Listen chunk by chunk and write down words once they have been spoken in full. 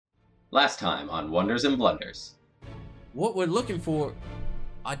Last time on Wonders and Blunders. What we're looking for,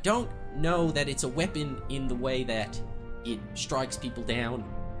 I don't know that it's a weapon in the way that it strikes people down,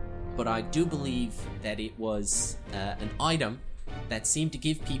 but I do believe that it was an item that seemed to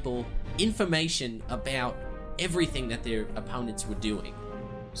give people information about everything that their opponents were doing.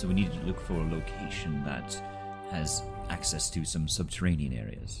 So we need to look for a location that has access to some subterranean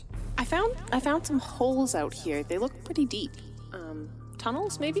areas. I found some holes out here. They look pretty deep.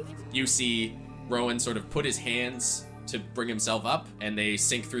 Tunnels, maybe? You see Rowan sort of put his hands to bring himself up, and they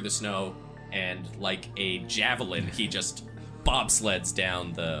sink through the snow, and like a javelin, he just bobsleds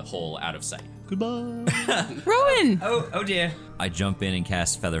down the hole out of sight. Goodbye. Rowan! Oh dear. I jump in and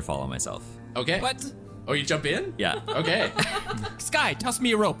cast Featherfall on myself. Okay. What? Oh, you jump in? Yeah. Okay. Sky, toss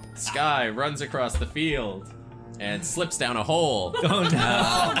me a rope. Sky runs across the field and slips down a hole. Oh no.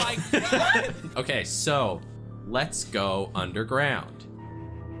 Oh my god! Okay, so let's go underground.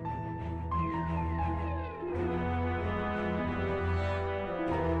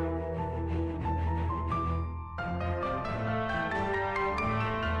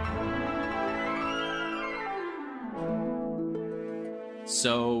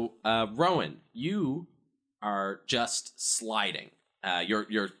 So, Rowan, you are just sliding.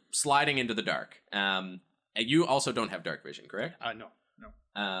 You're sliding into the dark. And you also don't have dark vision, correct? No.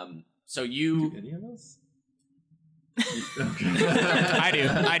 So you... Any of us?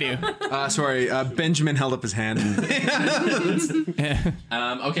 I do. Sorry, Benjamin held up his hand.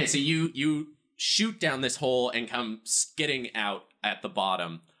 Okay, so you shoot down this hole and come skidding out at the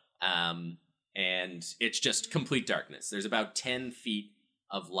bottom. And it's just complete darkness. There's about 10 feet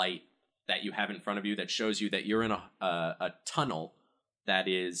of light that you have in front of you that shows you that you're in a tunnel that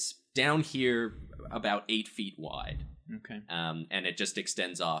is down here about 8 feet wide. Okay. And it just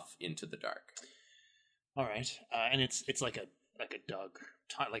extends off into the dark. All right. And it's like a dug,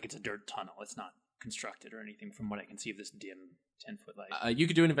 like it's a dirt tunnel. It's not constructed or anything from what I can see of this dim 10-foot light. You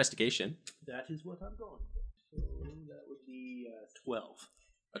could do an investigation. That is what I'm going for. So that would be 12.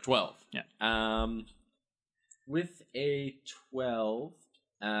 A 12. Yeah. With a 12,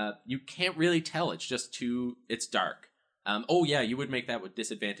 you can't really tell. It's just it's dark. Oh yeah, you would make that with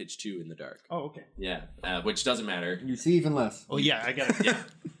disadvantage too in the dark. Oh, okay. Yeah, which doesn't matter. You see even less. Oh yeah, I got it. Yeah.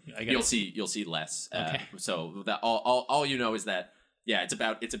 You'll see less. Okay. So that all you know is that it's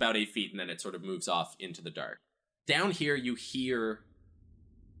about 8 feet, and then it sort of moves off into the dark. Down here, you hear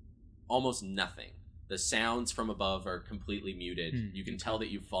almost nothing. The sounds from above are completely muted. You can tell that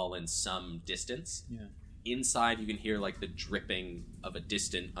you've fallen some distance. Yeah. Inside, you can hear like the dripping of a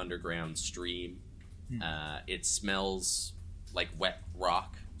distant underground stream. It smells like wet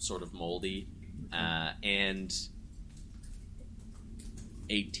rock, sort of moldy, and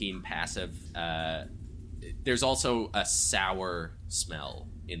 18 passive. There's also a sour smell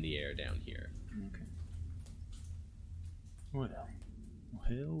in the air down here. Okay. Well.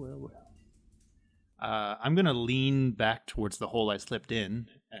 I'm gonna lean back towards the hole I slipped in,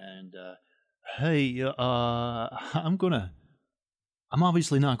 and hey, I'm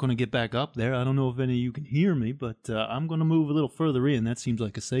obviously not gonna get back up there. I don't know if any of you can hear me, but I'm gonna move a little further in. That seems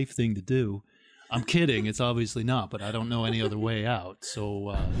like a safe thing to do. I'm kidding. It's obviously not, but I don't know any other way out.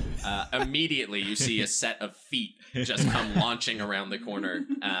 So immediately you see a set of feet just come launching around the corner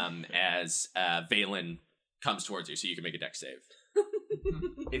as Valen comes towards you, so you can make a dex save.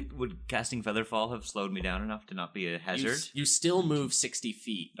 Would casting Featherfall have slowed me down enough to not be a hazard? You still move 60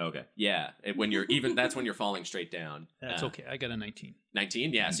 feet. Okay. Yeah, that's when you're falling straight down. that's okay. I got a 19.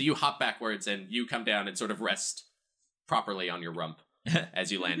 19? Yeah, so you hop backwards and you come down and sort of rest properly on your rump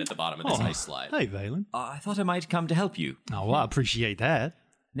as you land at the bottom of this ice slide. Hey, Valen. I thought I might come to help you. Oh, well, I appreciate that.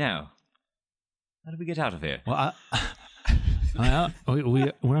 Now, how do we get out of here? Well,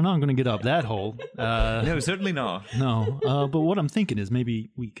 we're not going to get up that hole. No, certainly not. No, but what I'm thinking is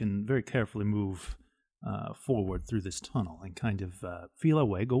maybe we can very carefully move forward through this tunnel and kind of feel our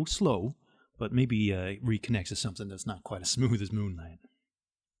way, go slow, but maybe reconnect to something that's not quite as smooth as Moonlight.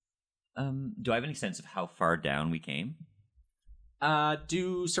 Do I have any sense of how far down we came?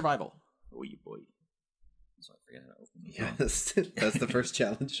 Do survival. Oh, you boy. So I forget how to open the phone. Yes, that's the first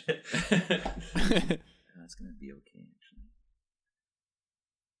challenge. That's going to be okay, actually.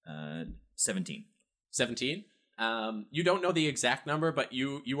 17. 17? You don't know the exact number, but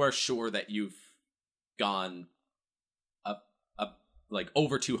you are sure that you've gone up like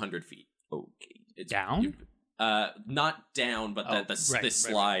over 200 feet. Okay. It's down? Not down, but this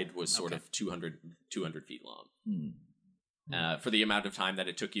slide was sort Okay. of 200 feet long. For the amount of time that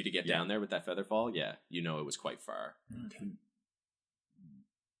it took you to get down there with that feather fall, yeah, you know it was quite far. Okay.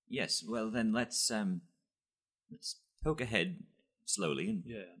 Yes, well then let's poke ahead slowly and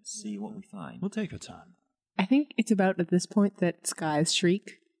Yeah. see what we find. We'll take our time. I think it's about at this point that Sky's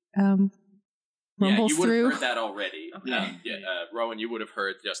shriek Yeah, rumbles you would through. have heard that already. Rowan, you would have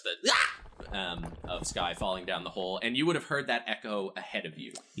heard just the of Sky falling down the hole, and you would have heard that echo ahead of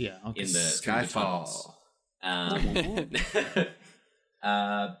you Yeah. Okay. in the Skyfall.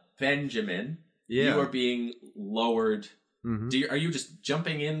 Benjamin, Yeah. you are being lowered. Mhm. Are you just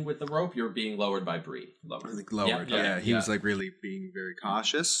jumping in with the rope? You're being lowered by Bree. I think lowered. Yeah, Yeah, okay, he was yeah. like really being very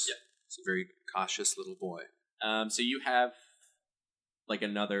cautious. Yeah. He's a very cautious little boy. So you have like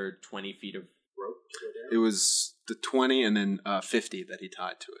another 20 feet of rope to go down? It was the 20 and then 50 that he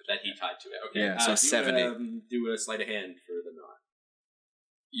tied to it. That he tied to it. Okay. Yeah, so 70. Do a sleight of hand for the knot.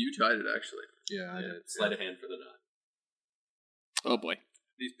 You tried it, actually. Yeah, I did. Sleight of hand for the knot. Oh boy.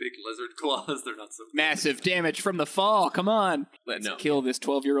 These big lizard claws, they're not so good. Massive damage from the fall. Come on. Let's No. kill this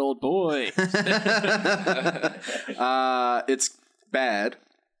 12-year-old boy. It's bad.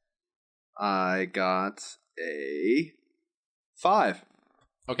 I got a 5.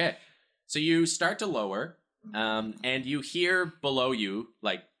 Okay. So you start to lower, and you hear below you,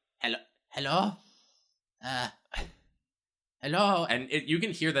 like, hello? Hello? And you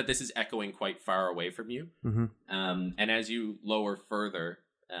can hear that this is echoing quite far away from you. Mm-hmm. And as you lower further,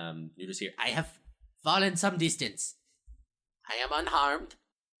 you just hear, I have fallen some distance. I am unharmed.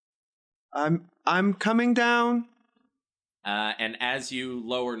 I'm coming down. And as you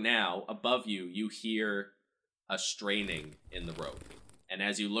lower now, above you, you hear a straining in the rope. And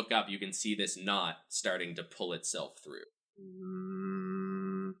as you look up, you can see this knot starting to pull itself through.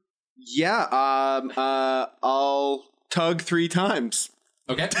 Yeah, I'll tug 3 times.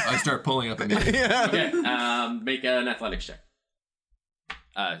 Okay. I start pulling up immediately. Yeah. Okay. Make an athletics check.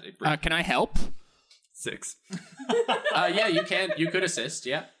 Can I help? 6. Yeah, you can. You could assist.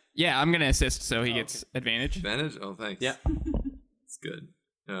 Yeah. Yeah, I'm going to assist so he gets advantage. Advantage? Oh, thanks. Yeah. It's good.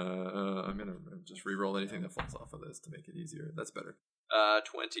 I'm going to just re-roll anything that falls off of this to make it easier. That's better.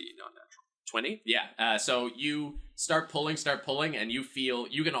 20, non-natural. 20. Yeah. So you start pulling, and you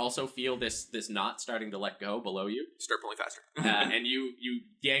can also feel this knot starting to let go below you. Start pulling faster. And you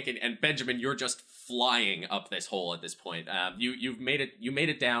yank it, and Benjamin, you're just flying up this hole at this point. You made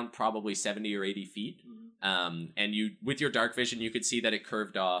it down probably 70 or 80 feet. And you, with your dark vision, you could see that it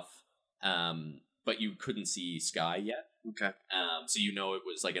curved off, but you couldn't see Sky yet. Okay. So you know it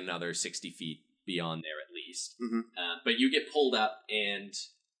was like another 60 feet beyond there at least. Mhm. But you get pulled up, and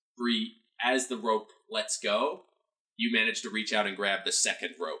Bree, as the rope lets go, you manage to reach out and grab the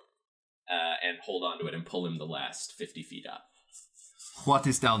second rope and hold on to it and pull him the last 50 feet up. What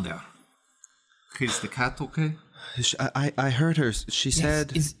is down there? Is the cat okay? I heard her. She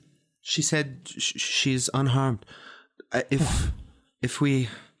said she's unharmed. If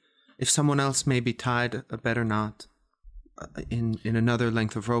someone else maybe tied a better knot in another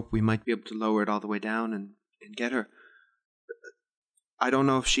length of rope, we might be able to lower it all the way down and get her. I don't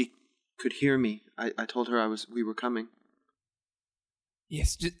know if she could hear me. I told her we were coming.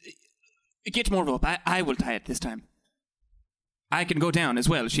 Yes, just, get more rope. I will tie it this time. I can go down as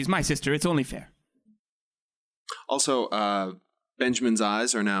well. She's my sister. It's only fair. Also, Benjamin's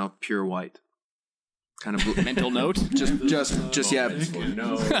eyes are now pure white. Kind of Mental note. just yeah.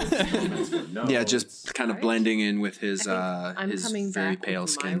 Yeah, just kind of blending in with his I'm his coming very back pale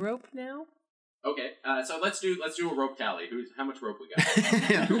with skin. my rope now. Okay, so let's do a rope tally. How much rope we got?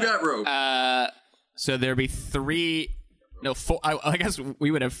 Who got rope? So there'd be 3... No, 4... I guess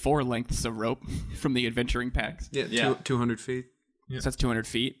we would have 4 lengths of rope from the adventuring packs. Yeah. 200 feet. So that's 200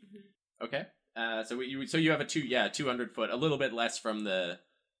 feet. Okay. So you have a 200 foot, a little bit less from the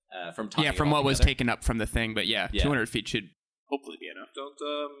from tying Yeah, it from all what was together. taken up from the thing, but yeah, 200 feet should hopefully be enough. Don't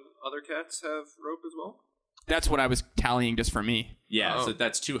other cats have rope as well? That's what I was tallying just for me. Yeah, Oh. so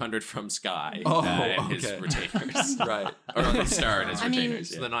that's 200 from Sky Oh, and his okay. retainers. Right. Or from Star and his I mean-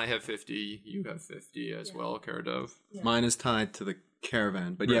 retainers. So then I have 50, you have 50 as well, Karadov. Mine is tied to the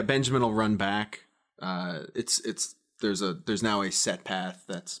caravan, but yeah, Benjamin will run back. There's now a set path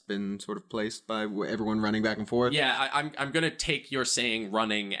that's been sort of placed by everyone running back and forth. Yeah, I'm gonna take your saying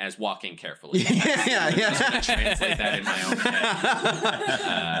running as walking carefully. yeah. I'm just gonna translate that in my own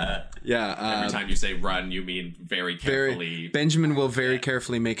head. Every time you say run, you mean very carefully. Benjamin will very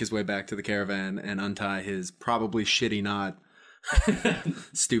carefully make his way back to the caravan and untie his probably shitty knot.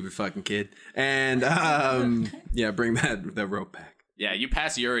 Stupid fucking kid. And bring the rope back. Yeah, you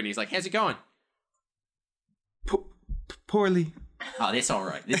pass Yuri and he's like, "How's it going?" Poorly. Oh, that's all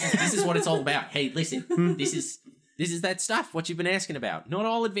right. This is what it's all about. Hey, listen, this is that stuff. What you've been asking about. Not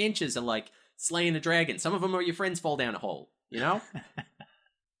all adventures are like slaying a dragon. Some of them are your friends fall down a hole. You know.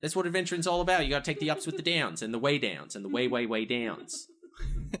 That's what adventuring's all about. You got to take the ups with the downs, and the way downs, and the way downs.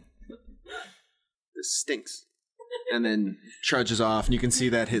 This stinks. And then trudges off, and you can see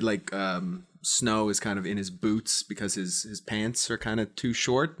that snow is kind of in his boots because his pants are kind of too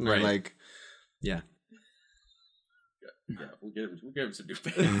short, and they're Right. yeah. Yeah, we'll give him some new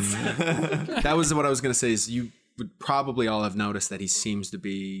pants. That was what I was going to say. Is you would probably all have noticed that he seems to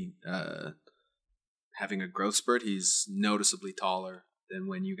be having a growth spurt. He's noticeably taller than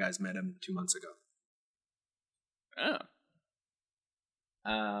when you guys met him 2 months ago. Oh.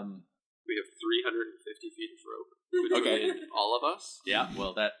 We have 350 feet of rope. Okay. Between all of us. Yeah,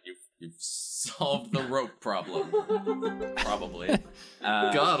 well, that you've solved the rope problem, probably.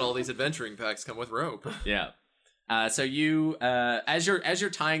 God, all these adventuring packs come with rope. Yeah. So you, as you're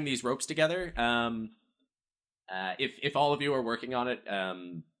tying these ropes together, if all of you are working on it,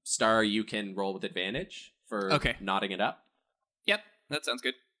 Star, you can roll with advantage for knotting it up. Yep, that sounds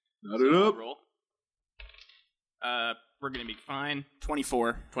good. Knot it up. Roll. We're gonna be fine.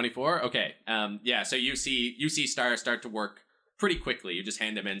 24. 24. Okay. Yeah. So you see Star start to work pretty quickly. You just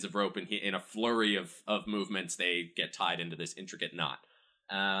hand him ends of rope, and in a flurry of movements, they get tied into this intricate knot.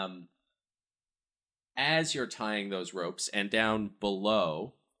 As you're tying those ropes, and down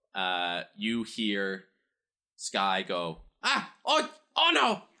below, you hear Sky go, oh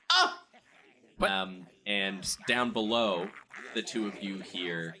no, and down below, the two of you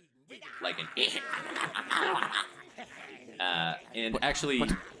hear like an and actually,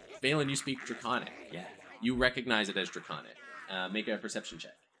 Valen, you speak Draconic. Yeah, you recognize it as Draconic. Make a perception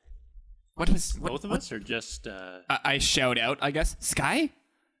check. Both of us, or just? I shout out, I guess. Sky?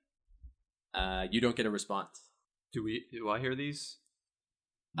 You don't get a response. Do I hear these?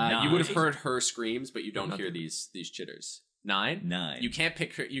 You would have heard her screams, but you don't hear these chitters. 9? 9. You can't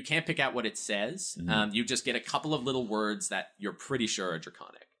pick out what it says. Mm-hmm. You just get a couple of little words that you're pretty sure are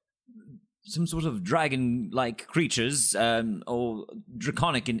Draconic. Some sort of dragon-like creatures, or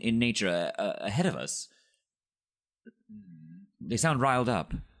draconic in nature, ahead of us. They sound riled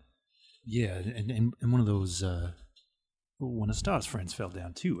up. Yeah, and one of those, one of Star's friends fell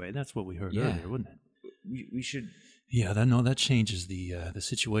down too, eh? That's what we heard earlier, wasn't it? We should... Yeah, that changes the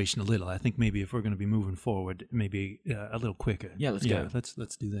situation a little. I think maybe if we're going to be moving forward, maybe a little quicker. Yeah, let's go.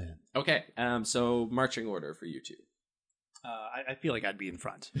 Let's do that. Okay, so marching order for you two. I feel like I'd be in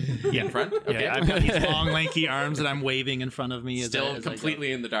front. Yeah, in front? Okay. Yeah, I've got these long, lanky arms that I'm waving in front of me. Still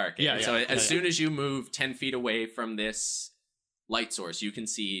completely in the dark. Yeah, So yeah, as soon as you move 10 feet away from this light source, you can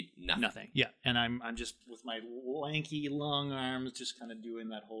see nothing. Yeah, and I'm just with my lanky, long arms, just kind of doing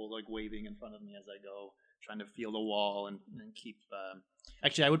that whole waving in front of me as I go, trying to feel the wall and keep.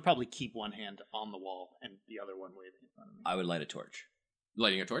 Actually, I would probably keep one hand on the wall and the other one waving in front of me. I would light a torch.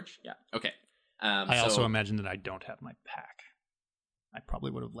 Lighting a torch? Yeah. Okay. I also imagine that I don't have my pack. I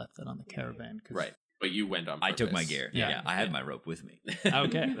probably would have left that on the caravan. Right, but you went on purpose. I took my gear. Yeah. I had my rope with me.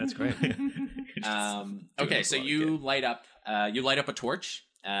 Okay, that's great. Okay, so you light up a torch.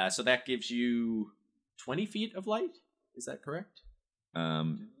 So that gives you 20 feet of light. Is that correct?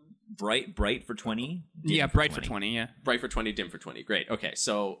 Bright for 20? Yeah, bright for 20, yeah. Bright for 20, dim for 20. Great. Okay,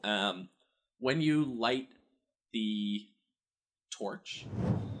 so when you light the torch,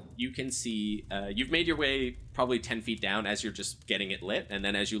 you can see you've made your way probably 10 feet down as you're just getting it lit, and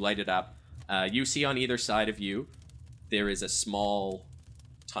then as you light it up, you see on either side of you there is a small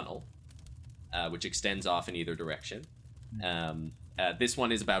tunnel which extends off in either direction. This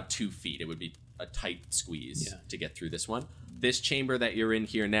one is about 2 feet. It would be a tight squeeze to get through this one. This chamber that you're in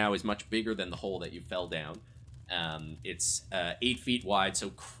here now is much bigger than the hole that you fell down. It's 8 feet wide, so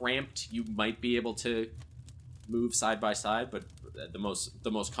cramped. You might be able to move side by side, but the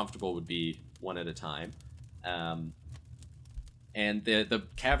most comfortable would be one at a time. And the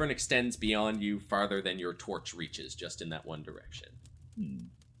cavern extends beyond you farther than your torch reaches, just in that one direction.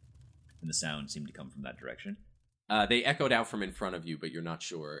 And the sound seemed to come from that direction. They echoed out from in front of you, but you're not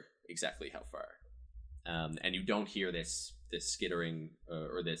sure exactly how far. And you don't hear this skittering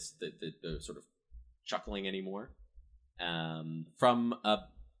or the sort of chuckling anymore. From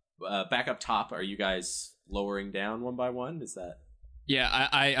back up top, are you guys lowering down one by one? Is that? Yeah,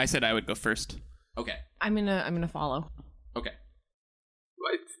 I said I would go first. Okay. I'm gonna follow. Okay. Do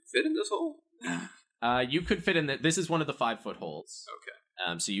I fit in this hole? You could fit in this is one of the 5-foot holes.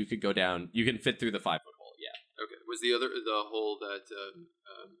 Okay. So you could go down. You can fit through the 5-foot hole. Yeah. Okay. Was the hole that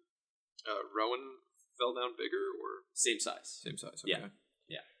Rowan fell down bigger or Same size. same size? Okay.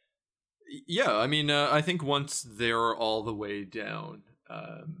 Yeah. Yeah. I mean, I think once they're all the way down,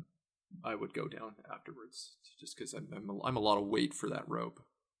 I would go down afterwards, just because I'm a lot of weight for that rope.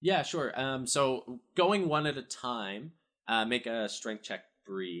 Yeah, sure. So going one at a time, make a strength check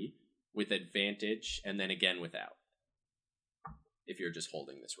 3 with advantage, and then again without. If you're just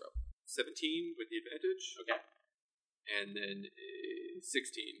holding this rope. 17 with the advantage. Okay. And then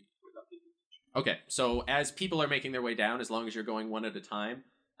 16 without the advantage. Okay, so as people are making their way down, as long as you're going one at a time,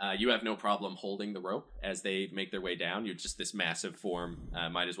 you have no problem holding the rope as they make their way down. You're just this massive form,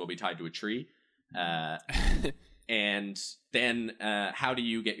 might as well be tied to a tree. And then how do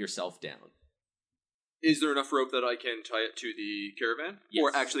you get yourself down? Is there enough rope that I can tie it to the caravan? Yes.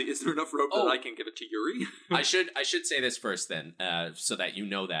 Or actually, is there enough rope that I can give it to Yuri? I should say this first then, so that you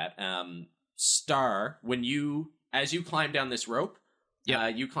know that. Star, as you climb down this rope,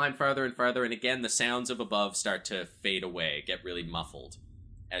 you climb farther and farther, and again, the sounds of above start to fade away, get really muffled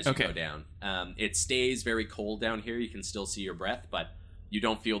as you go down. It stays very cold down here. You can still see your breath, but you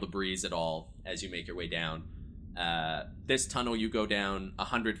don't feel the breeze at all as you make your way down. This tunnel, you go down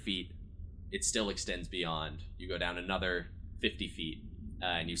 100 feet. It still extends beyond. You go down another 50 feet,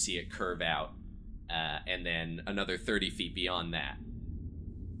 and you see it curve out. And then another 30 feet beyond that,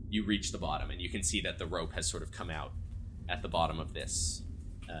 you reach the bottom, and you can see that the rope has sort of come out at the bottom of this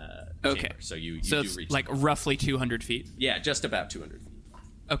chamber. So you do it's reach like roughly 200 feet. Yeah, just about 200 feet.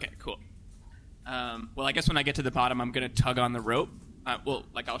 Okay, cool. Well, I guess when I get to the bottom, I'm gonna tug on the rope.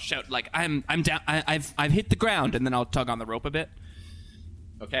 I'll shout, like I'm down. I've hit the ground, and then I'll tug on the rope a bit.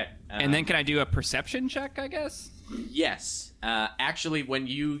 Okay. And then can I do a perception check? I guess. Yes. Actually, when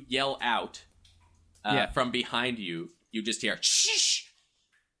you yell out from behind you, you just hear shh.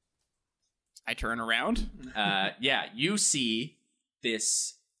 I turn around. You see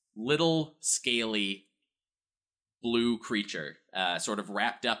this little scaly blue creature, sort of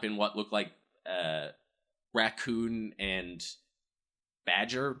wrapped up in what look like raccoon and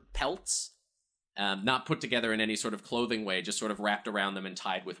badger pelts, not put together in any sort of clothing way, just sort of wrapped around them and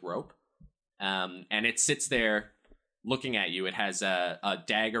tied with rope. And it sits there looking at you. It has a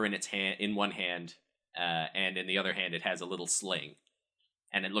dagger in its hand, in one hand, and in the other hand it has a little sling.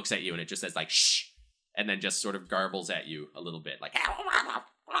 And it looks at you and it just says like shh, and then just sort of garbles at you a little bit, like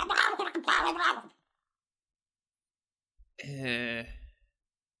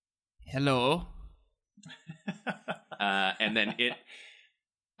hello. And then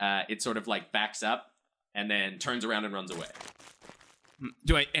it sort of like backs up and then turns around and runs away.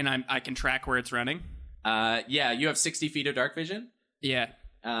 Do I? And I can track where it's running. Yeah, you have 60 feet of dark vision. Yeah.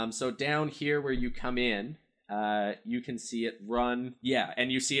 So down here where you come in, you can see it run. Yeah,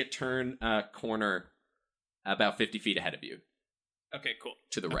 and you see it turn a corner about 50 feet ahead of you. Okay, cool.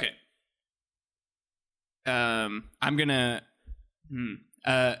 To the right. Okay. I'm gonna.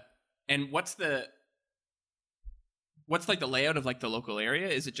 And what's like the layout of like the local area?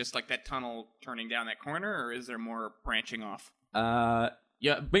 Is it just like that tunnel turning down that corner, or is there more branching off?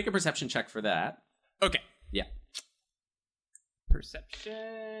 Yeah, make a perception check for that. Okay. Yeah.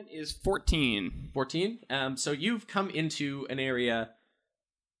 Perception is 14. 14? So you've come into an area.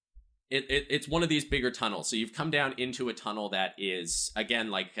 It's one of these bigger tunnels. So you've come down into a tunnel that is,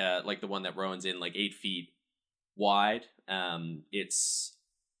 again, like the one that Rowan's in, like 8 feet wide. It's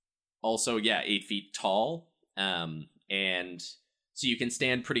also, 8 feet tall. And so you can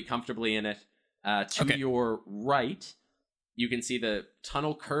stand pretty comfortably in it. To your right, you can see the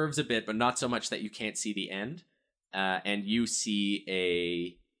tunnel curves a bit, but not so much that you can't see the end. And you see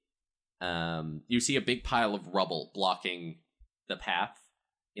a big pile of rubble blocking the path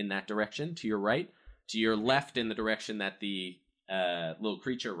in that direction to your right. To your left, in the direction that the little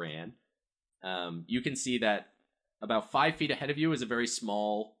creature ran, you can see that about 5 feet ahead of you is a very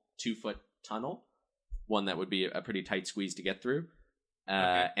small 2-foot tunnel, one that would be a pretty tight squeeze to get through.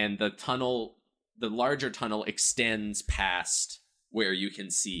 And the larger tunnel extends past where you can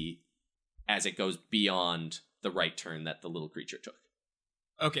see as it goes beyond the right turn that the little creature took.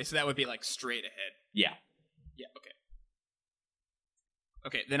 Okay, so that would be like straight ahead. Yeah. Yeah, okay.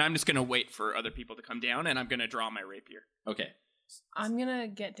 Okay, then I'm just going to wait for other people to come down, and I'm going to draw my rapier. Okay. I'm going to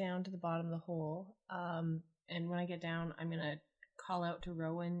get down to the bottom of the hole, and when I get down, I'm going to call out to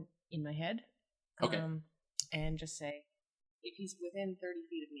Rowan in my head. Okay. And just say, if he's within 30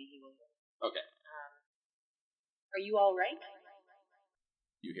 feet of me, he will go. Okay. Are you all right?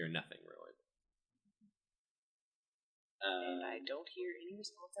 You hear nothing, Rowan. And I don't hear any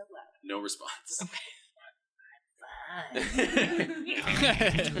response out loud. No response.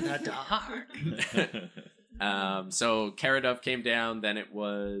 In the dark. So Karadov came down, then it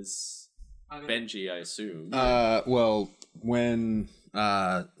was Benji, I assume. Well, when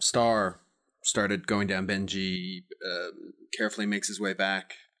Star started going down, Benji carefully makes his way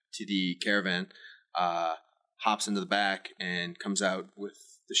back to the caravan, hops into the back, and comes out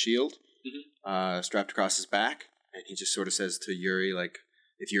with the shield strapped across his back. And he just sort of says to Yuri, like,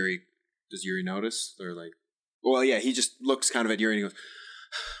 Does Yuri notice? Or like, well, yeah, he just looks kind of at Yuri and he goes,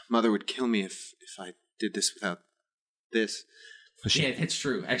 Mother would kill me if I did this without this. Yeah, that's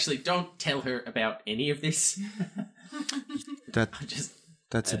true. Actually, don't tell her about any of this.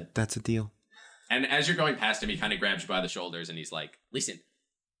 That's a deal. And as you're going past him, he kind of grabs you by the shoulders and he's like, listen,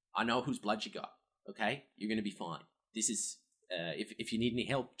 I know whose blood you got, okay? You're going to be fine. This is, if you need any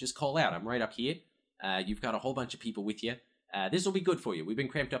help, just call out. I'm right up here. You've got a whole bunch of people with you. This will be good for you. We've been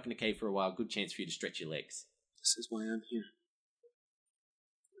cramped up in the cave for a while. Good chance for you to stretch your legs. This is why I'm here.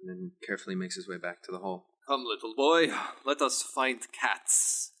 And then carefully makes his way back to the hole. Come, little boy, let us find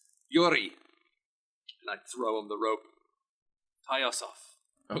cats. Yuri. And I throw him the rope. Tie us off.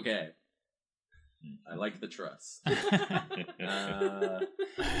 Okay. I like the trust. I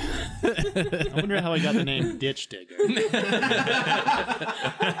wonder how I got the name Ditch Digger.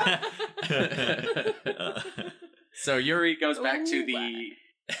 So Yuri goes back to the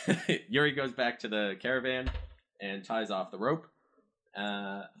Yuri goes back to the caravan and ties off the rope.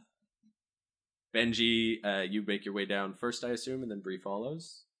 Benji, you make your way down first, I assume, and then Bree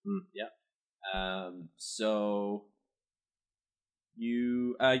follows. Yeah. So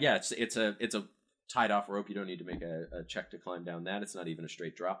you, it's a tied off rope. You don't need to make a check to climb down that. It's not even a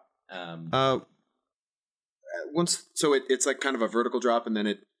straight drop. It's like kind of a vertical drop, and then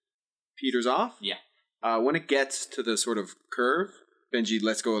it peters off. Yeah. When it gets to the sort of curve, Benji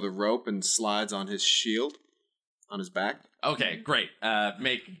lets go of the rope and slides on his shield, on his back. Okay, great.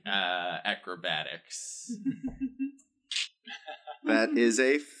 Make acrobatics. That is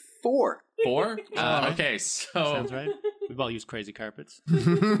a 4. 4? Okay, so sounds right. We've all used crazy carpets.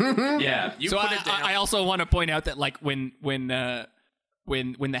 Yeah, you so put it down. I also want to point out that like when the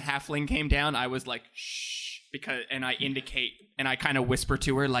halfling came down, I was like shh, and I kind of whisper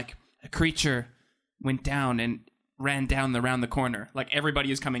to her like a creature went down and ran down around the corner. Like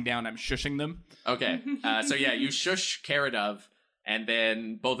everybody is coming down. I'm shushing them. Okay. So yeah, you shush Karadov, and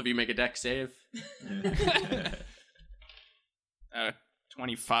then both of you make a dex save.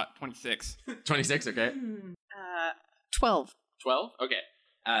 26. 26, okay. 12. 12?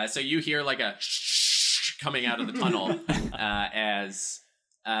 Okay. So you hear like a coming out of the tunnel as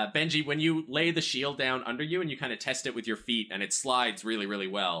Benji, when you lay the shield down under you and you kind of test it with your feet and it slides really, really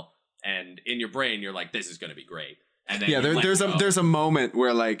well. And in your brain, you're like, this is going to be great. And then there's a moment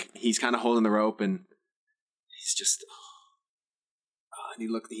where like he's kind of holding the rope and he's just, and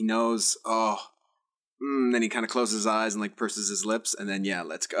he knows, then he kind of closes his eyes and like purses his lips and then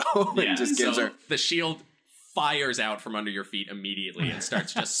let's go. Yeah, just gives her. The shield fires out from under your feet immediately and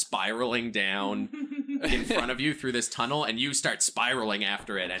starts just spiraling down in front of you through this tunnel, and you start spiraling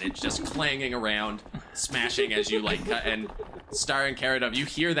after it, and it's just clanging around, smashing as you like cut. And Star and Karadov, you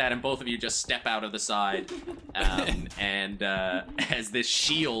hear that, and both of you just step out of the side, and as this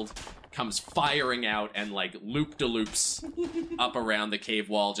shield comes firing out and like loop-de-loops up around the cave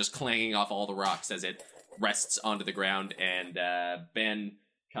wall, just clanging off all the rocks as it rests onto the ground, and Ben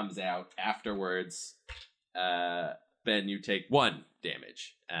comes out afterwards. Ben, you take 1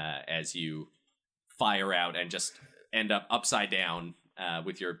 damage as you fire out and just end up upside down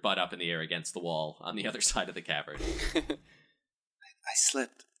with your butt up in the air against the wall on the other side of the cavern. I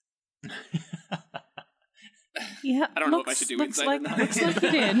slipped. Yeah, I don't know if I should do insight or not. Looks like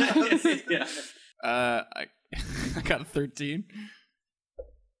you did. Yeah. I got a 13.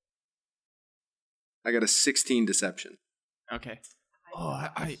 I got a 16 deception. Okay. Oh,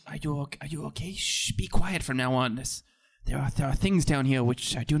 are you okay? Shh, be quiet from now on. There are things down here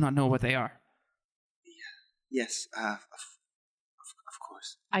which I do not know what they are. Yes, of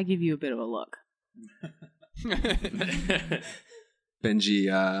course. I give you a bit of a look.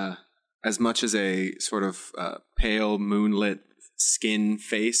 Benji, as much as a sort of pale moonlit skin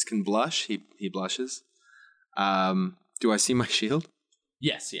face can blush, he blushes. Do I see my shield?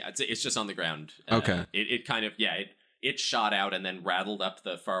 Yes, yeah, it's just on the ground. Okay. It kind of, it shot out and then rattled up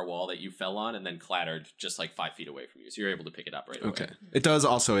the far wall that you fell on and then clattered just like 5 feet away from you. So you're able to pick it up right away. Okay. It does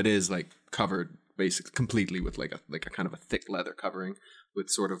also, it is like covered basically completely with like a kind of a thick leather covering with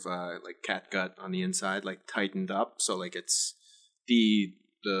sort of like cat gut on the inside, like tightened up. So like it's the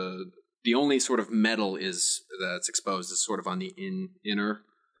only sort of metal that's exposed is sort of on the inner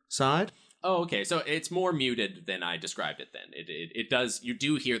side. Oh, okay. So it's more muted than I described it then. It does, you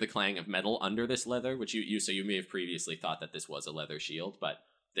do hear the clang of metal under this leather, which you may have previously thought that this was a leather shield, but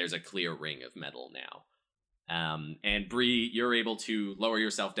there's a clear ring of metal now. And Bree, you're able to lower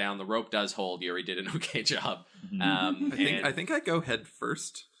yourself down. The rope does hold. Yuri did an okay job. I think I go head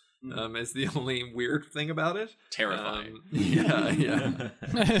first. Is the only weird thing about it. Terrifying. Yeah.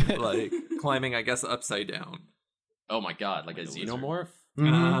 Like climbing, I guess, upside down. Oh my god, like a xenomorph?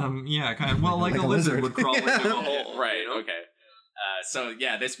 Yeah, kind of. Well, like a lizard would crawl into a hole. Right. Okay. So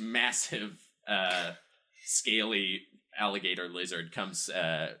yeah, this massive, scaly alligator lizard comes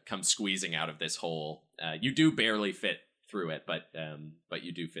squeezing out of this hole. You do barely fit through it, but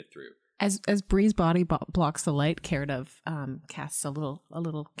you do fit through. As Bree's body blocks the light, Karadov casts a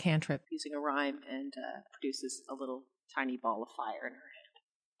little cantrip using a rhyme and produces a little tiny ball of fire in her hand.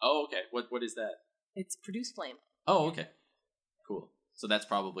 Oh, okay. What is that? It's produce flame. Oh, okay. Cool. So that's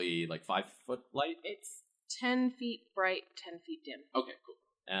probably like 5 foot light? It's 10 feet bright, 10 feet dim. Okay, cool.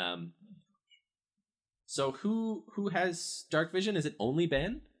 So who has dark vision? Is it only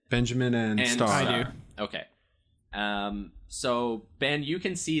Ben? Benjamin and Star. I do. Okay. So Ben, you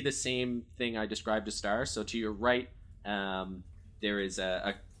can see the same thing I described to Star. So to your right, there is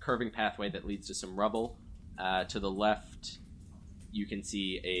a curving pathway that leads to some rubble. To the left, you can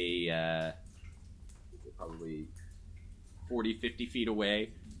see a probably 40, 50 feet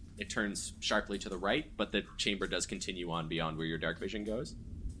away. It turns sharply to the right, but the chamber does continue on beyond where your dark vision goes.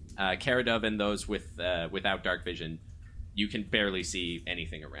 Karadov and those without dark vision, you can barely see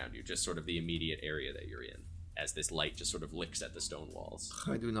anything around you, just sort of the immediate area that you're in, as this light just sort of licks at the stone walls.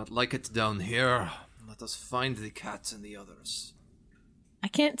 I do not like it down here. Let us find the cats and the others. I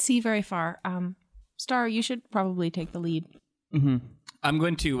can't see very far. Star, you should probably take the lead. Mm-hmm. I'm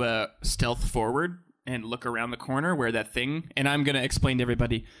going to stealth forward and look around the corner where that thing, and I'm going to explain to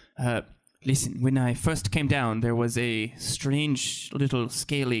everybody, listen, when I first came down, there was a strange little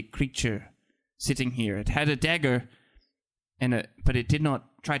scaly creature sitting here. It had a dagger, but it did not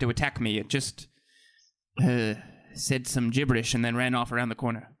try to attack me. It just said some gibberish and then ran off around the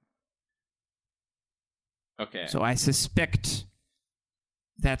corner. Okay. So I suspect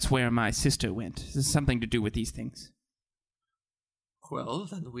that's where my sister went. This has something to do with these things. Well,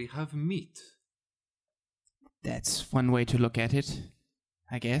 then we have meat. That's one way to look at it,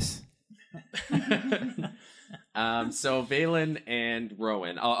 I guess. So Valen and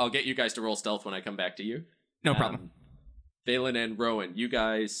Rowan, I'll get you guys to roll stealth when I come back to you. No problem. Valen and Rowan, did you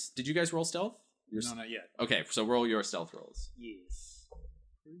guys roll stealth? No, not yet. Okay, so roll your stealth rolls. Yes.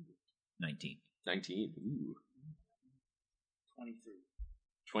 19. 19. Ooh. 23.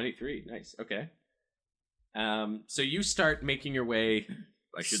 23. Nice. Okay. So you start making your way.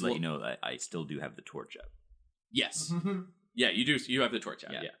 I should let you know that I still do have the torch up. Yes. Yeah, you do. You have the torch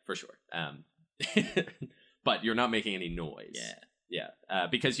out. Yeah, for sure. But you're not making any noise. Yeah.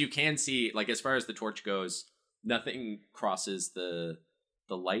 Because you can see, like, as far as the torch goes, nothing crosses the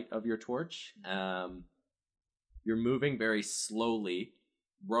light of your torch. You're moving very slowly.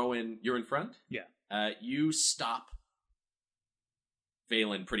 Rowan, you're in front? Yeah. You stop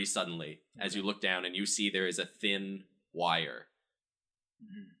Valen pretty suddenly as you look down and you see there is a thin wire.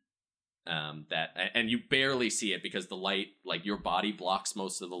 And you barely see it because the light, like your body blocks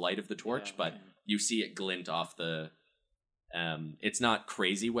most of the light of the torch, but you see it glint off the. It's not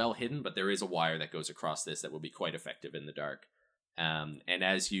crazy well hidden, but there is a wire that goes across this that will be quite effective in the dark. And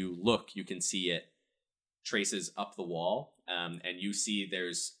as you look, you can see it traces up the wall, and you see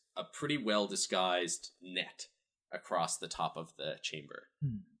there's a pretty well disguised net across the top of the chamber.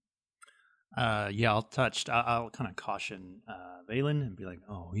 Yeah, I'll kind of caution Valen and be like,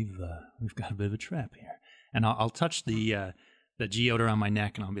 "Oh, we've got a bit of a trap here," and I'll touch the geode around my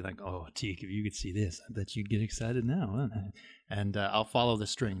neck, and I'll be like, "Oh, Teak, if you could see this, I bet you'd get excited now." Huh? And I'll follow the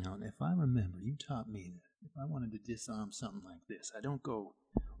string. Now, if I remember, you taught me that if I wanted to disarm something like this, I don't go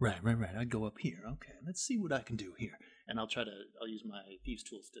right. I'd go up here. Okay, let's see what I can do here, and I'll use my thieves'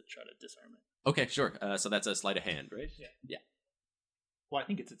 tools to try to disarm it. Okay, sure. So that's a sleight of hand, right? Yeah. Well, I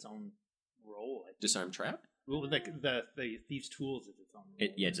think it's its own roll. Disarm trap? Well, the thieves' tools is its own roll.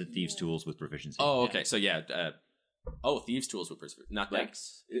 It's a thieves' tools with proficiency. Oh, okay. So yeah. Thieves' tools with proficiency, not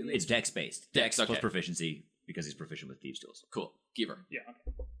dex. It's dex based. Dex plus okay. proficiency because he's proficient with thieves' tools. Cool. Giver. Yeah.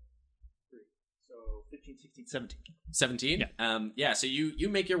 Okay. 3. So 15, 16, 17. 17? Yeah. So you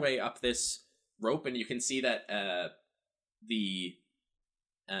make your way up this rope, and you can see that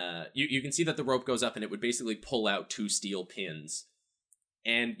you can see that the rope goes up, and it would basically pull out 2 steel pins.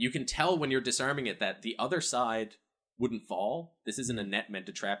 And you can tell when you're disarming it that the other side wouldn't fall. This isn't a net meant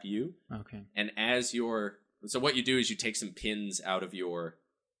to trap you. Okay. And so what you do is you take some pins out of your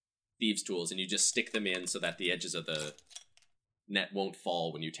thieves' tools and you just stick them in so that the edges of the net won't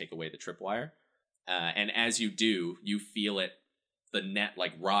fall when you take away the tripwire. And as you do, you feel the net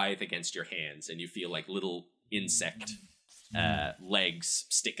like writhe against your hands, and you feel like little insect legs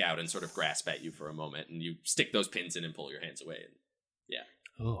stick out and sort of grasp at you for a moment, and you stick those pins in and pull your hands away. And, yeah.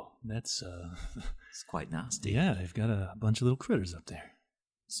 Oh, that's It's quite nasty. yeah. They've got a bunch of little critters up there.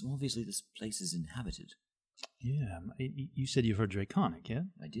 So obviously this place is inhabited. Yeah, you said you've heard Draconic, yeah?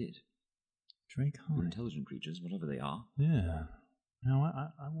 I did. They're Draconic. intelligent creatures, whatever they are. Yeah.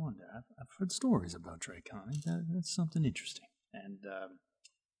 Now, I wonder. I've heard stories about Draconic. That's something interesting. And,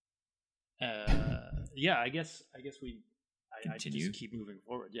 yeah, I guess I Continue. just keep moving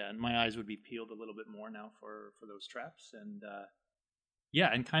forward. Yeah, and my eyes would be peeled a little bit more now for those traps. And,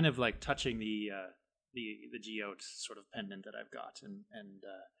 yeah, and kind of like touching the geode sort of pendant that I've got. And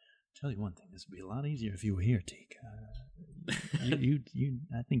tell you one thing, this would be a lot easier if you were here, Teak.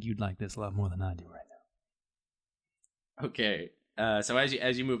 I think you'd like this a lot more than I do right now. Okay. So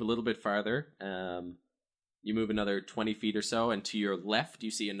as you move a little bit farther, you move another 20 feet or so, and to your left, you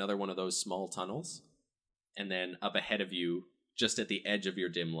see another one of those small tunnels. And then up ahead of you, just at the edge of your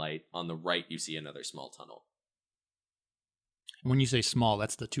dim light, on the right, you see another small tunnel. When you say small,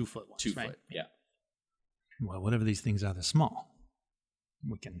 that's the 2-foot ones, 2 right? foot, yeah. Well, whatever these things are, they're small.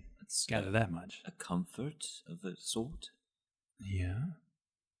 We can That's gather that much. A comfort of a sort. Yeah.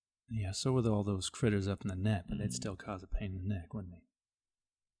 Yeah, so with all those critters up in the net, but they'd still cause a pain in the neck, wouldn't they?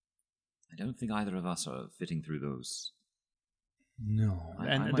 I don't think either of us are fitting through those. No. I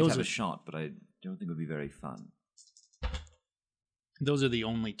And might those have are a shot, but I don't think it would be very fun. those are the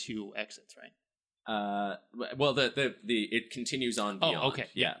only 2 exits, right? Well, it continues on beyond. Oh, okay.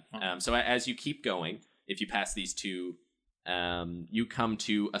 Yeah. So as you keep going, if you pass these 2, you come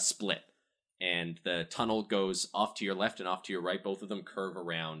to a split, and the tunnel goes off to your left and off to your right. Both of them curve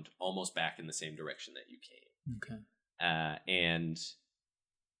around almost back in the same direction that you came. Okay. And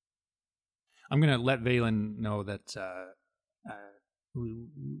I'm going to let Valen know that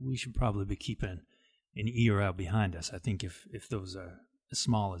we should probably be keeping an ear out behind us. I think if those are as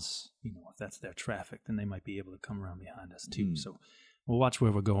small as, if that's their traffic, then they might be able to come around behind us too. So we'll watch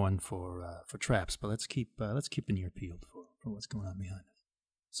where we're going for traps, but let's keep an ear peeled for what's going on behind us.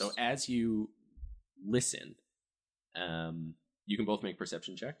 so as you listen, you can both make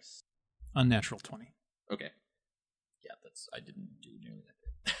perception checks. Unnatural 20. Okay. Yeah, I didn't do nearly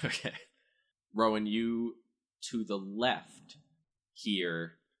that good. Okay. Rowan, you to the left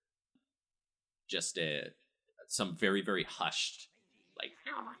hear just some very, very hushed, like,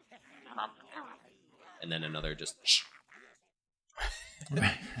 and then another just.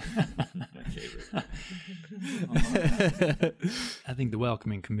 My favorite. I think the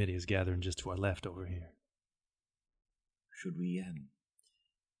welcoming committee is gathering just to our left over here. Should we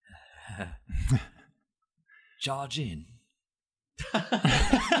charge in?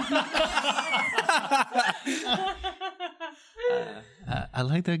 I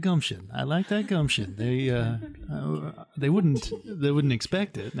like that gumption. They wouldn't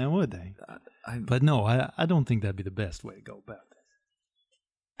expect it, now would they? But no, I don't think that'd be the best way to go about this.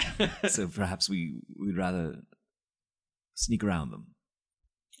 So perhaps we'd rather sneak around them.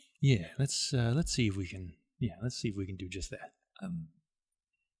 Yeah, let's see if we can. Yeah, let's see if we can do just that.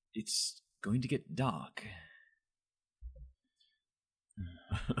 It's going to get dark.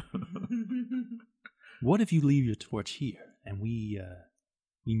 What if you leave your torch here and we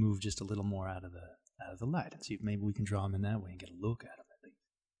move just a little more out of the light and see if maybe we can draw them in that way and get a look at them at least.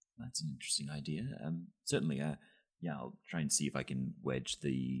 That's an interesting idea. Certainly, yeah, I'll try and see if I can wedge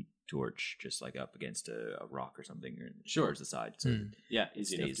the torch just like up against a rock or something, or towards the side. So Yeah,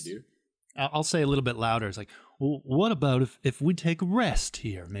 easy enough to do. I'll say a little bit louder. It's like, well, what about if we take a rest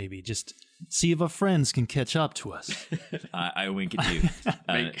here, maybe? Just see if our friends can catch up to us. I wink at you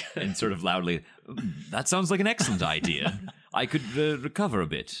and sort of loudly, that sounds like an excellent idea. I could recover a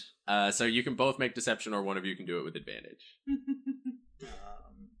bit. So you can both make deception, or one of you can do it with advantage.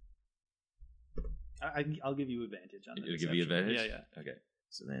 I'll give you advantage on that. You'll give me advantage? Yeah. Okay.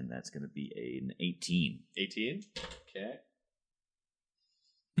 So then that's going to be an 18. 18? Okay.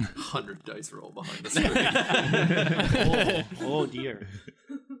 100 dice roll behind the screen. Oh dear.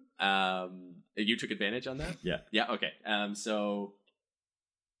 You took advantage on that? Yeah. Yeah, okay. So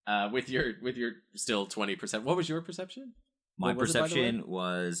with your still 20%, what was your perception? My What was it, by the way? perception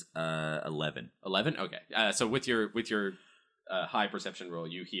was 11. 11? Okay. So with your high perception roll,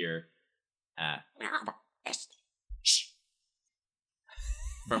 you hear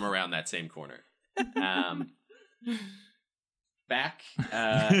from around that same corner. Back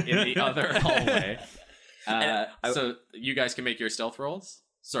in the other hallway. So you guys can make your stealth rolls.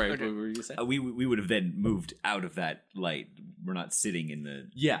 Sorry, Okay. what were you saying? We would have then moved out of that light. We're not sitting in the...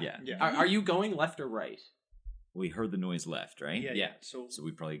 Yeah. Are you going left or right? We heard the noise left, right? Yeah. So So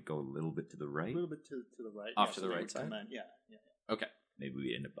we probably go a little bit to the right. a little bit to the right. Off to so the they right would come side? in. Yeah. Okay. Maybe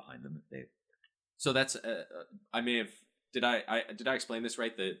we end up behind them if they... So that's I may have did I explain this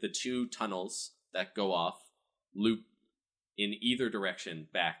right? The 2 tunnels that go off loop in either direction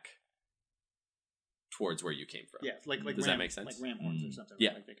back towards where you came from. Yeah, like Does that make sense? Like ram horns or something.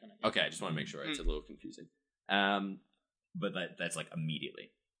 Yeah. Like they kind of, Okay, I just want to make sure it's a little confusing. But that's like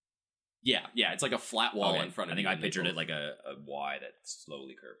immediately. Yeah, it's like a flat wall Okay. in front of I think you. I and they pictured both- it like a Y that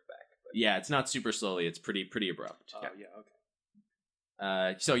slowly curved back. But Yeah, it's not super slowly. It's pretty abrupt. Oh, yeah, okay.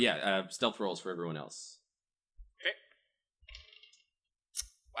 Stealth rolls for everyone else.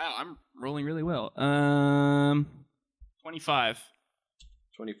 Wow, I'm rolling really well. 25.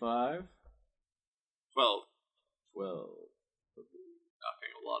 25. 12. 12.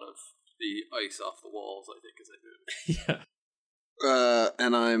 Knocking a lot of the ice off the walls, I think, as I move. Yeah.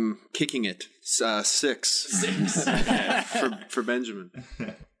 And I'm kicking it. 6. 6. for Benjamin.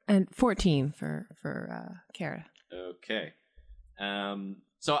 And 14 for Kara. Okay.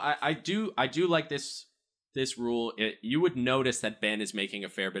 So I do like this rule. You would notice that Ben is making a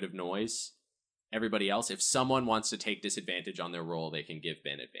fair bit of noise. Everybody else, if someone wants to take disadvantage on their roll, they can give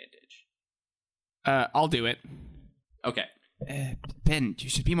Ben advantage. I'll do it. Okay. Ben, you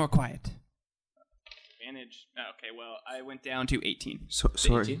should be more quiet. Advantage. Okay, well, I went down to 18.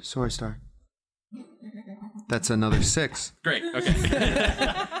 Sorry, 18? Star. That's another 6. Great. Okay.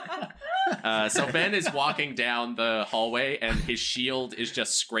 So Ben is walking down the hallway, and his shield is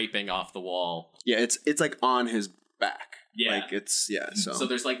just scraping off the wall. Yeah, it's like on his back. Yeah. Like it's So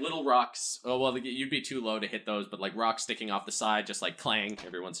there's like little rocks. Oh well, you'd be too low to hit those, but like rocks sticking off the side, just like clang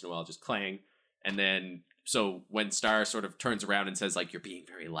every once in a while, just clang. And then so when Star sort of turns around and says like you're being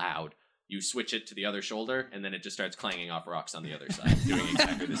very loud, you switch it to the other shoulder, and then it just starts clanging off rocks on the other side, doing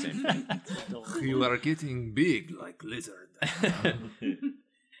exactly the same thing. You are getting big like lizard.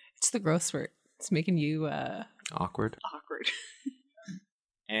 It's the growth spurt. It's making you awkward.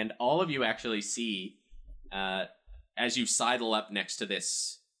 And all of you actually see, as you sidle up next to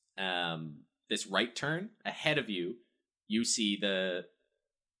this this right turn ahead of you, you see a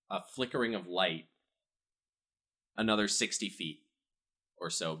flickering of light another 60 feet or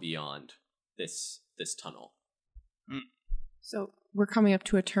so beyond this tunnel. So we're coming up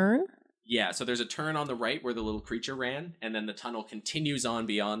to a turn. Yeah, so there's a turn on the right where the little creature ran, and then the tunnel continues on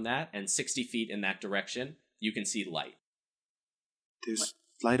beyond that, and 60 feet in that direction, you can see light. There's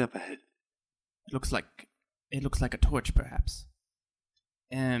light up ahead. It looks like a torch, perhaps.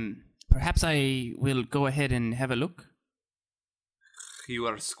 Perhaps I will go ahead and have a look. You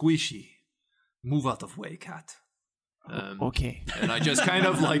are squishy. Move out of way, cat. Okay. And I just kind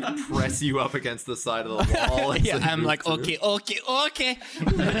of like press you up against the side of the wall. Yeah, I'm like, okay.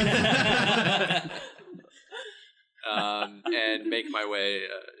 And make my way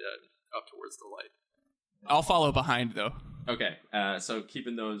up towards the light. I'll follow behind, though. Okay, so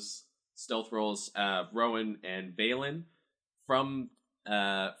keeping those stealth rolls, Rowan and Valen, from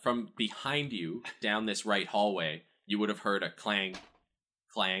behind you down this right hallway, you would have heard a clang.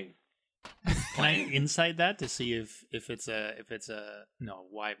 Can I insight that to see if it's a no?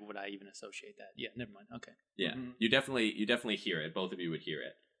 Why would I even associate that? Yeah, never mind. Okay. Yeah, you definitely hear it. Both of you would hear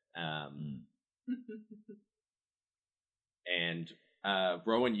it. And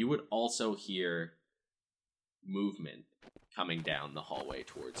Rowan, you would also hear movement coming down the hallway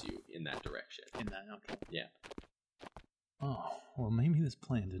towards you in that direction. In that, okay. Yeah. Oh, well, maybe this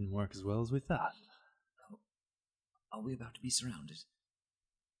plan didn't work as well as we thought. Are we about to be surrounded?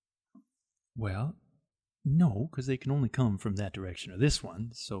 Well, no, because they can only come from that direction or this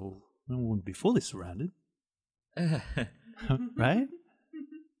one, so we wouldn't be fully surrounded. Right?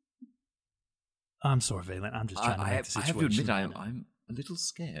 I'm sorry, Valen. I'm just trying to make the situation. I have to admit, I'm a little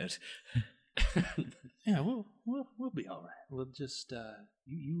scared. Yeah, we'll be all right. We'll just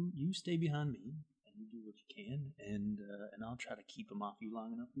you stay behind me and you do what you can, and I'll try to keep them off you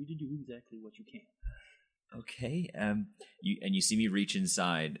long enough for you to do exactly what you can. Okay. You see me reach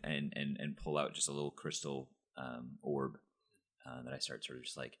inside and pull out just a little crystal orb that I start sort of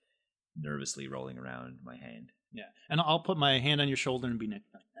just like nervously rolling around my hand. Yeah, and I'll put my hand on your shoulder and be like,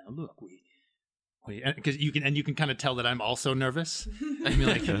 now look, we because you can kind of tell that I'm also nervous. I mean,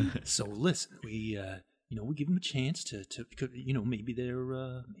 like, so listen, we give them a chance to maybe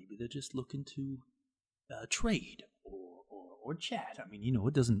they're just looking to trade or chat. I mean, it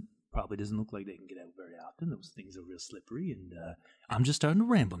probably doesn't look like they can get out very often. Those things are real slippery, and I'm just starting to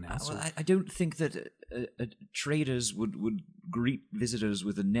ramble now. So. Well, I don't think that traders would greet visitors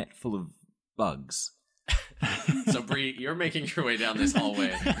with a net full of bugs. So Bree, you're making your way down this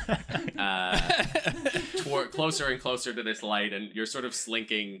hallway, closer and closer to this light, and you're sort of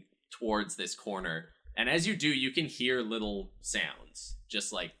slinking towards this corner. And as you do, you can hear little sounds,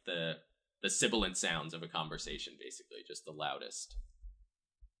 just like the sibilant sounds of a conversation, basically, just the loudest.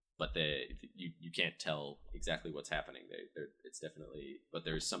 But you can't tell exactly what's happening. It's definitely, but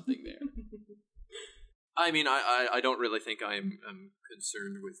there's something there. I mean, I don't really think I'm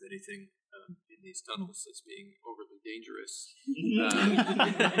concerned with anything in these tunnels as being overly dangerous.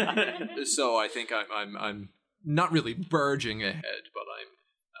 So I think I'm not really burging ahead, but I'm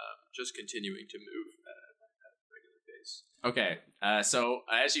just continuing to move at a regular pace. Okay, so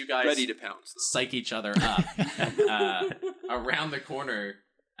as you guys Ready to pounce, though. psych each other up, around the corner,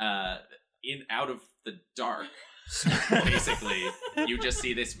 out of the dark, basically, you just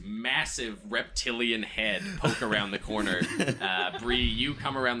see this massive reptilian head poke around the corner. Bree, you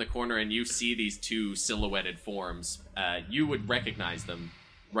come around the corner and you see these two silhouetted forms. You would recognize them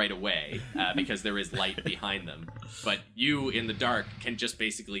right away because there is light behind them. But you, in the dark, can just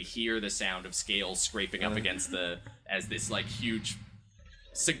basically hear the sound of scales scraping up against as this like huge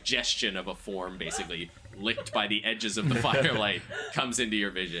suggestion of a form, basically licked by the edges of the firelight, comes into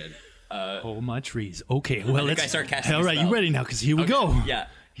your vision. Oh my trees. Okay, well, I start casting all a right, spell. you ready now? Because here we go. Yeah.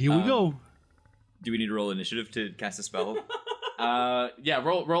 Here we go. Do we need to roll initiative to cast a spell? Yeah,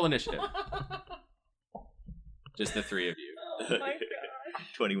 roll initiative. Just the three of you. Oh my god.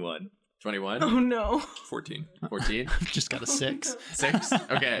 21. 21? Oh no. 14. 14? Just got a 6. 6?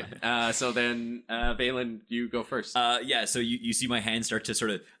 Okay. So then, Balin, you go first. Yeah, so you see my hand start to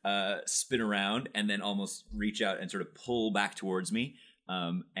sort of spin around and then almost reach out and sort of pull back towards me.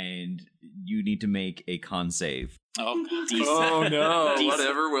 And you need to make a con save. Oh, Oh no!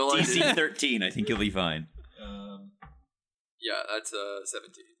 Whatever will I do? DC 13, I think you'll be fine. Yeah, that's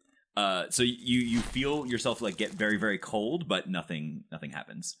 17. So you feel yourself like get very, very cold, but nothing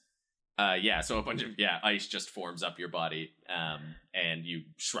happens. Yeah, so a bunch of ice just forms up your body, and you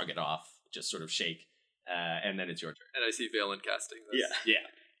shrug it off, just sort of shake, and then it's your turn. And I see Valen casting this.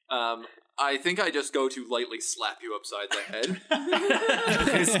 Yeah. I think I just go to lightly slap you upside the head.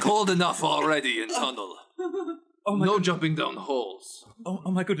 It's cold enough already in tunnel. No jumping down holes. Oh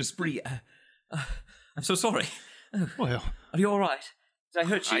my goodness, Bree. I'm so sorry. well, Are you all right? Did I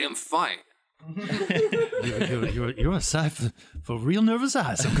hurt you? I am fine. you're a sight for real nervous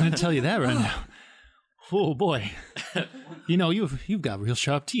eyes. I'm going to tell you that right now. Oh boy, you know you've got real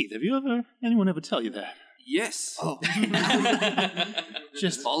sharp teeth. Have anyone ever tell you that? Yes. Oh,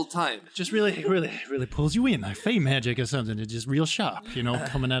 just all time. Just really pulls you in like fey magic or something. It's just real sharp,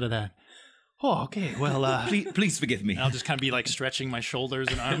 coming out of that. Oh, okay. Well, please forgive me. I'll just kind of be like stretching my shoulders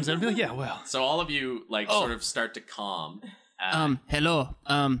and arms and be like, yeah, well. So all of you sort of start to calm. Hello.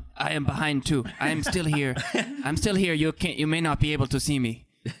 I am behind too. I am still here. I'm still here. You may not be able to see me.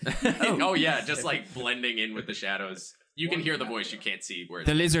 Oh yeah, just like blending in with the shadows. You can hear the voice. You can't see where.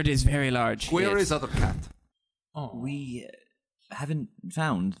 The lizard is very large. Where is other cat? Oh, We haven't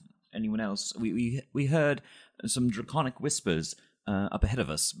found anyone else. We heard some draconic whispers up ahead of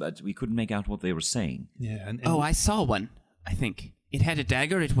us, but we couldn't make out what they were saying. yeah. And Oh, I saw one. I think it had a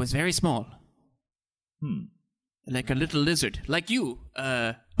dagger. It was very small. Like a little lizard, like you,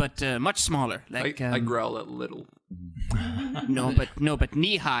 but much smaller. Like I growl at little. no, but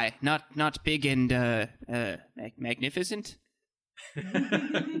knee high, not big and magnificent.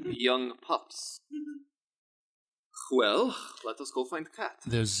 Young pups. Well, let us go find cat.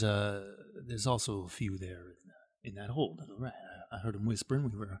 there's also a few there in that hole to the right. I heard them whispering.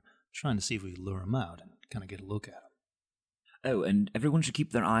 We were trying to see if we could lure them out and kind of get a look at them. Oh, and everyone should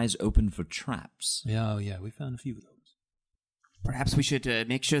keep their eyes open for traps. Yeah, we found a few of those. Perhaps we should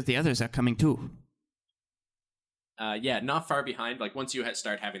make sure the others are coming too. Yeah, not far behind. Like once you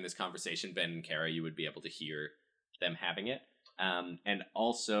start having this conversation, Ben and Kara, you would be able to hear them having it. And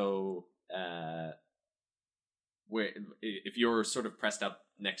also, where if you're sort of pressed up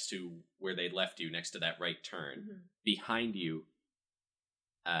next to where they left you, next to that right turn, behind you,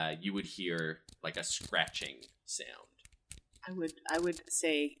 you would hear like a scratching sound. I would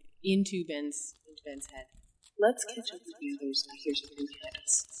say into Ben's head. Let's catch up with the others. I hear something behind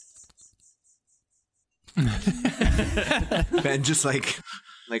us. Ben just like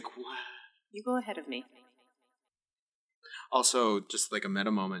You go ahead of me. also just like a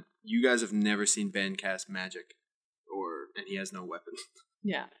meta moment. You guys have never seen Ben cast magic, and he has no weapon.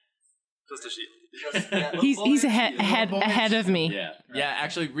 Yeah. Just a shield. He's ahead of me. Yeah.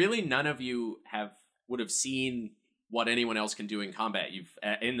 Actually, really, none of you would have seen what anyone else can do in combat. You've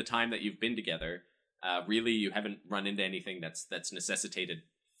in the time that you've been together, really, you haven't run into anything that's necessitated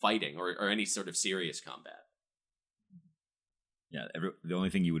fighting or any sort of serious combat. Yeah, the only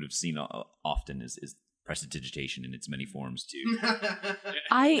thing you would have seen often is prestidigitation in its many forms too.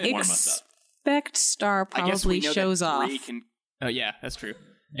 I Warm us up. expect Star I guess we probably know shows that off. Bree can. Oh yeah, that's true.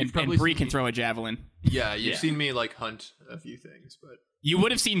 And probably Bree seen can me- throw a javelin. Yeah, you've Yeah. seen me like hunt a few things, but You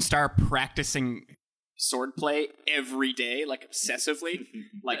would have seen Star practicing swordplay every day, like obsessively,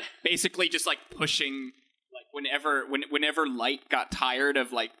 like basically just like pushing whenever Light got tired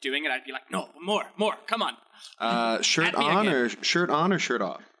of like doing it, I'd be like, no, more, come on. Shirt At me on again. or shirt on or shirt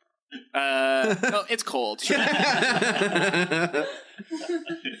off? No, it's cold.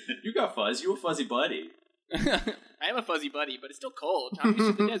 You got fuzz. You a fuzzy buddy. I am a fuzzy buddy, but it's still cold. I'm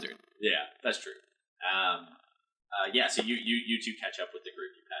used to the desert. Yeah, that's true. So you two catch up with the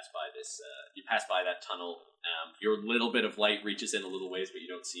group. You pass by this. You pass by that tunnel. Your little bit of light reaches in a little ways, but you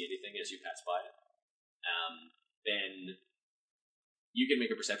don't see anything as you pass by it. Then you can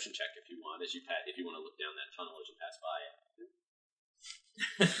make a perception check if you want, if you want to look down that tunnel as you pass by it.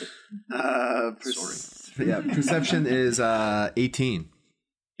 Sorry. Yeah, perception is 18.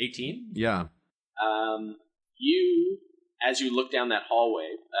 18. Yeah. You, as you look down that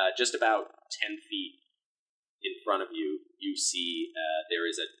hallway, just about 10 feet in front of you, you see there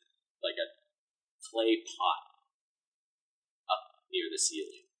is a clay pot up near the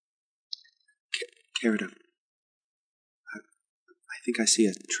ceiling. Carida, I think I see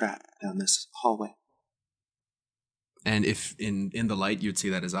a trap down this hallway. And if in the light, you'd see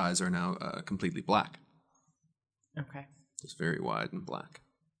that his eyes are now completely black. Okay. It's very wide and black.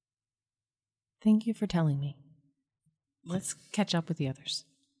 Thank you for telling me. Let's catch up with the others.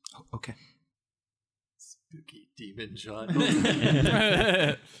 Oh, okay. Spooky demon John.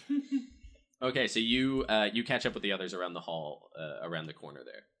 Okay, so you catch up with the others around the hall, around the corner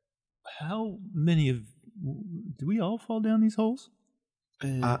there. How many do we all fall down these holes?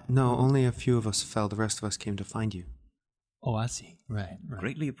 No, only a few of us fell. The rest of us came to find you. Oh, I see. Right.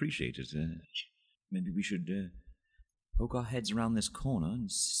 Greatly appreciated. Maybe we should poke our heads around this corner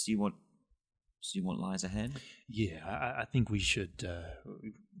and see what lies ahead. Yeah, I think we should.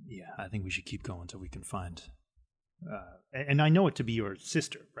 I think we should keep going until we can find. And I know it to be your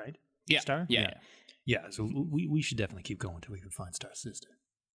sister, right? Yeah. Star. Yeah. Yeah. So we should definitely keep going until we can find Star's sister.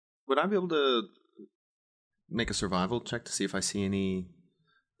 Would I be able to make a survival check to see if I see any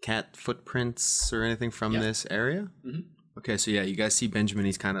cat footprints or anything from this area? Mm-hmm. Okay, so yeah, you guys see Benjamin.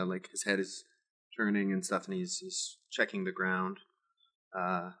 He's kind of like his head is turning and stuff, and he's checking the ground.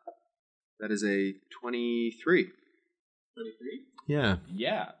 That is a 23. 23? Yeah.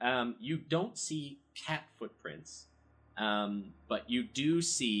 Yeah. You don't see cat footprints, but you do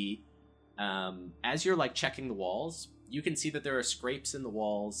see, as you're like checking the walls, you can see that there are scrapes in the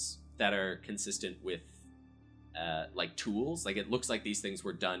walls that are consistent with like tools. Like it looks like these things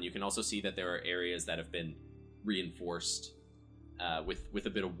were done. You can also see that there are areas that have been reinforced with a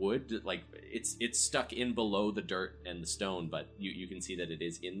bit of wood. Like it's stuck in below the dirt and the stone, but you can see that it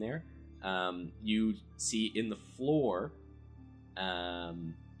is in there. You see in the floor, there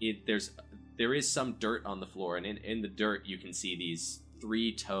is some dirt on the floor, and in the dirt you can see these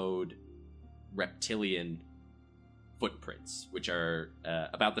 3-toed reptilian footprints, which are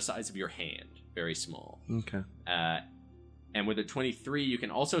about the size of your hand, very small. Okay. And with a 23, you can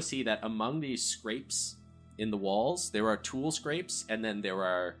also see that among these scrapes in the walls, there are tool scrapes, and then there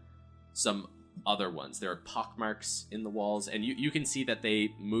are some other ones. There are pockmarks in the walls, and you can see that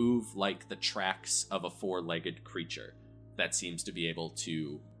they move like the tracks of a 4-legged creature that seems to be able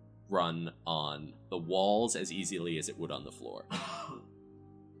to run on the walls as easily as it would on the floor.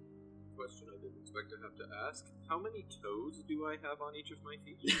 Question I didn't expect to have to ask. How many toes do I have on each of my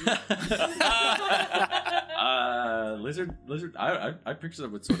feet? Lizard. I picture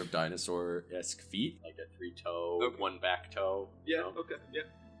them with sort of dinosaur-esque feet, like a 3-toe, Okay. 1 back toe. Yeah, you know? okay, yeah.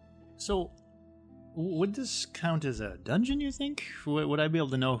 So, would this count as a dungeon? You think? Would I be able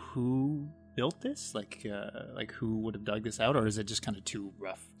to know who built this? Like who would have dug this out, or is it just kind of too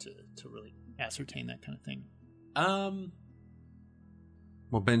rough to really ascertain that kind of thing?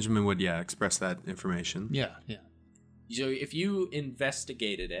 Well, Benjamin would, express that information. Yeah. So if you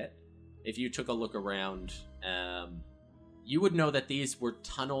investigated it, if you took a look around, you would know that these were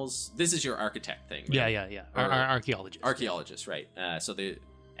tunnels. This is your architect thing, right? Yeah. Our archaeologist. Archaeologist, right?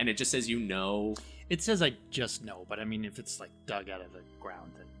 And it just says It says I just know, but I mean, if it's like dug out of the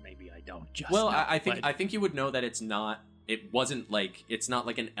ground, then maybe I don't just. Well, know, I think you would know that it's not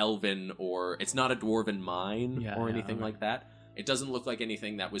like an elven or it's not a dwarven mine or anything like that. It doesn't look like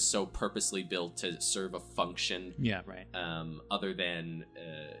anything that was so purposely built to serve a function. Yeah, right. Other than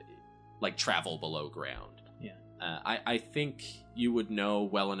like travel below ground. Yeah. I think you would know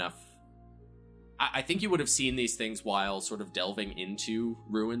well enough. I think you would have seen these things while sort of delving into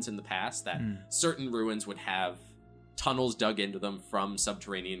ruins in the past, that certain ruins would have tunnels dug into them from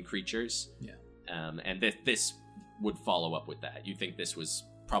subterranean creatures. Yeah. And this would follow up with that. You think this was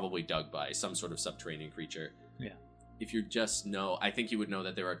probably dug by some sort of subterranean creature. Yeah. if you just know, I think you would know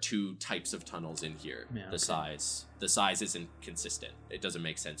that there are 2 types of tunnels in here. Yeah, the size isn't consistent. It doesn't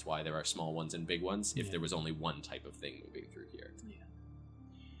make sense why there are small ones and big ones if there was only one type of thing moving through here.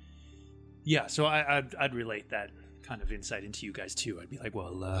 Yeah, so I'd relate that kind of insight into you guys too. I'd be like,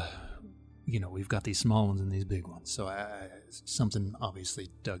 well, we've got these small ones and these big ones. So something obviously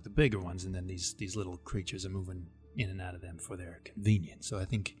dug the bigger ones, and then these little creatures are moving in and out of them for their convenience. So I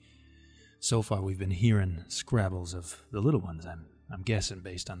think so far we've been hearing scrabbles of the little ones. I'm guessing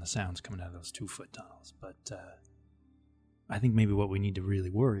based on the sounds coming out of those 2-foot tunnels. But I think maybe what we need to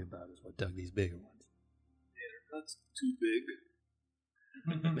really worry about is what dug these bigger ones. Not too big.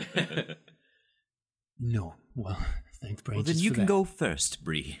 No. Well, thanks, Brains. Well, then you can go first,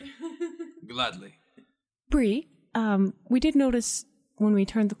 Bree. Gladly. Bree, we did notice when we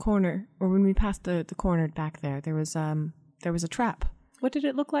turned the corner, or when we passed the corner back there was a trap. What did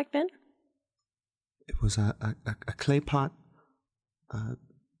it look like then? It was a clay pot,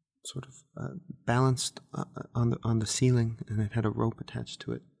 sort of balanced on the ceiling, and it had a rope attached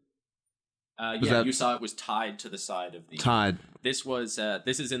to it. You saw it was tied to the side of the... Tied. This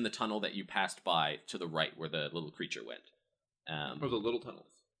is in the tunnel that you passed by to the right where the little creature went. Or the little tunnels.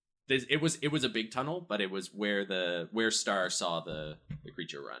 It was a big tunnel, but it was where Star saw the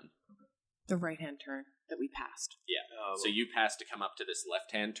creature run. The right-hand turn that we passed. Yeah. So you passed to come up to this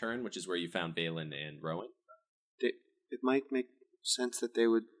left-hand turn, which is where you found Valen and Rowan. It might make sense that they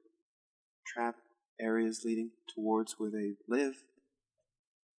would trap areas leading towards where they live.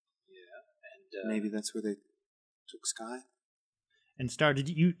 Maybe that's where they took Sky. And Star, did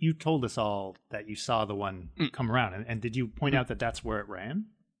you told us all that you saw the one come around, and did you point out that that's where it ran?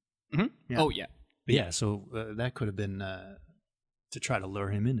 Mm-hmm. Yeah. Oh, yeah. Yeah, so that could have been to try to lure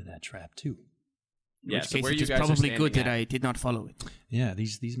him into that trap too. In which case, it is probably good that I did not follow it. Yeah,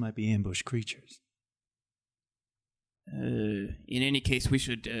 these might be ambush creatures. In any case, we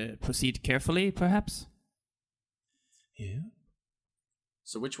should proceed carefully, perhaps? Yeah.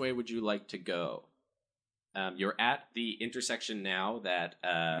 So which way would you like to go? You're at the intersection now that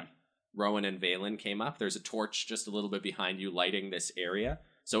Rowan and Valen came up. There's a torch just a little bit behind you lighting this area.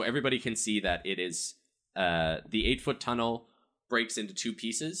 So everybody can see that it is the 8-foot tunnel breaks into 2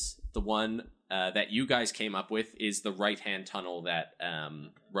 pieces. The one that you guys came up with is the right-hand tunnel that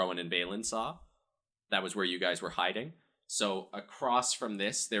Rowan and Valen saw. That was where you guys were hiding. So across from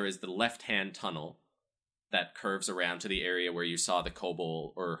this, there is the left-hand tunnel that curves around to the area where you saw the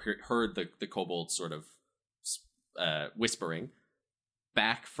kobold, or heard the kobold sort of whispering.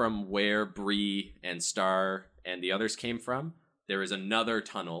 Back from where Bree and Star and the others came from, there is another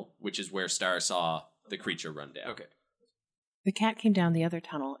tunnel, which is where Star saw the creature run down. Okay. The cat came down the other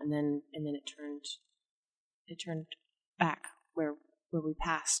tunnel, and then it turned back where we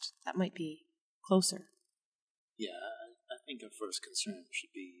passed. That might be closer. Yeah, I think our first concern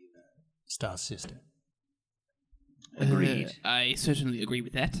should be Star's sister. Agreed. I certainly agree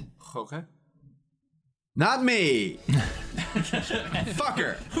with that. Okay. Not me.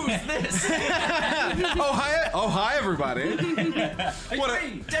 Fucker. Who's this? Hi, everybody.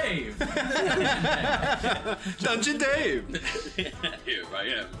 Dave! Dungeon Dave. Here I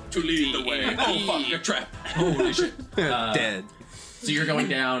am to lead the way. Oh, fuck, you're trapped. Holy shit. Dead. So you're going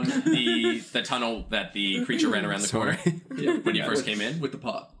down the tunnel that the creature ran around the corner when you first came in? With the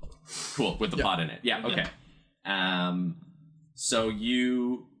pot. Cool, with the pot in it. Yeah, okay.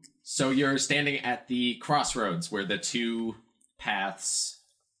 So you're standing at the crossroads where the 2 paths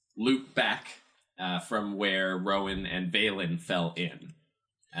loop back from where Rowan and Valen fell in.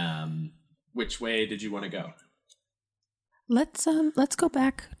 Which way did you want to go? Let's go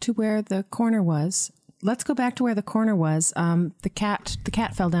back to where the corner was. The cat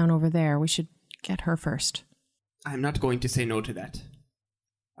fell down over there. We should get her first. I'm not going to say no to that.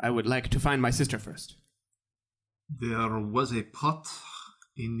 I would like to find my sister first. There was a pot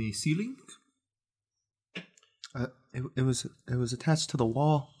in the ceiling. It was attached to the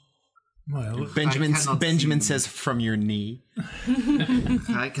wall. Well, Benjamin says from your knee.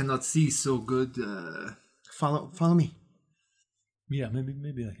 I cannot see so good. Follow me. yeah,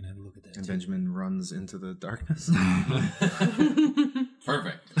 maybe I can have a look at that. And too. Benjamin runs into the darkness.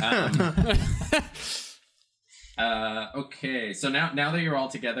 Perfect. Okay, so now that you're all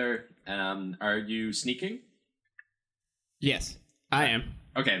together, are you sneaking? Yes, I am.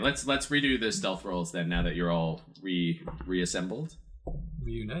 Okay, let's redo the stealth rolls then. Now that you're all reassembled.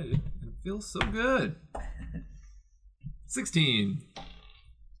 Reunited. It feels so good. 16.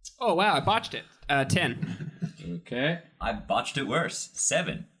 Oh, wow, I botched it. 10. Okay, I botched it worse.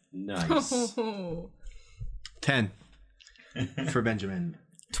 7. nice. 10 for Benjamin.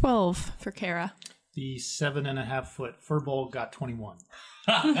 12 for Kara. The 7.5-foot furball got 21.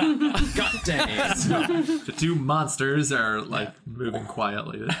 God dang it. The two monsters are like moving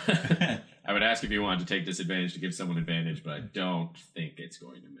quietly. I would ask if you wanted to take disadvantage to give someone advantage, but I don't think it's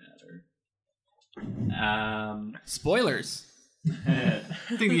going to matter. Spoilers. I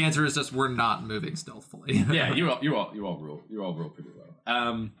think the answer is just we're not moving stealthily. Yeah, you all roll pretty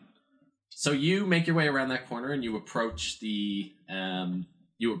well. So you make your way around that corner and you approach the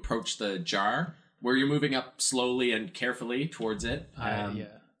jar where you're moving up slowly and carefully towards it.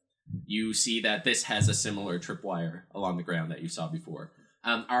 You see that this has a similar tripwire along the ground that you saw before.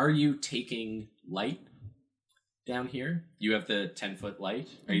 Are you taking light down here? You have the 10-foot light.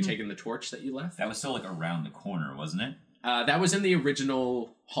 Are you taking the torch that you left? That was still like around the corner, wasn't it? That was in the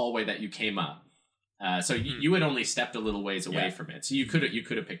original hallway that you came up. So you had only stepped a little ways away from it. So you could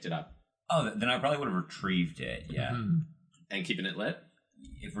have picked it up. Oh, then I probably would have retrieved it, yeah. And keeping it lit?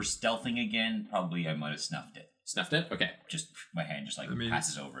 If we're stealthing again, probably I might have snuffed it. Snuffed it? Okay. Just my hand just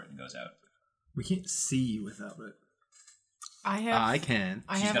passes over it and goes out. We can't see without it. I can.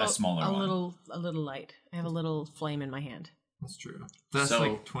 I She's have got a smaller one. a little light. I have a little flame in my hand. That's true. That's So-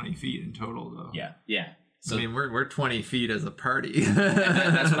 like 20 feet in total, though. Yeah. Yeah. So I mean, we're 20 feet as a party.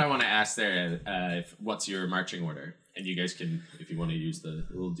 that's what I want to ask there. What's your marching order? And you guys can, if you want to use the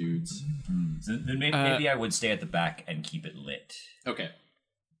little dudes. So then maybe I would stay at the back and keep it lit. Okay.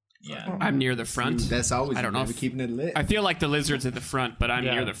 Yeah. I'm near the front. That's always I don't know never if- keeping it lit. I feel like the lizard's at the front, but I'm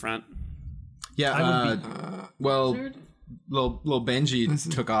near the front. Yeah. Little Benji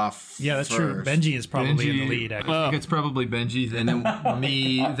took off. Yeah, that's true. first. Benji is probably in the Benji- lead, actually. I think it's probably Benji, then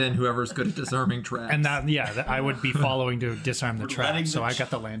me, then whoever's good at disarming traps. And I would be following to disarm the trap. letting So the I got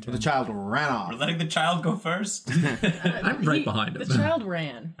the lantern. The child ran off. We're letting the child go first. I'm right behind him. The child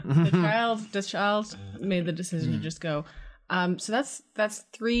ran. The child made the decision to just go. So that's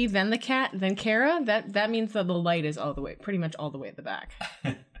 3. Then the cat. Then Kara. That means that the light is pretty much all the way at the back.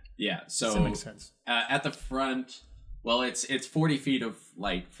 Yeah. So That makes sense. at the front, well, it's 40 feet of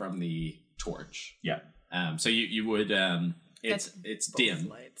light from the torch. Yeah. So you would it's Both dim.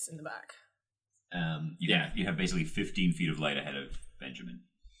 lights in the back. You have basically 15 feet of light ahead of Benjamin.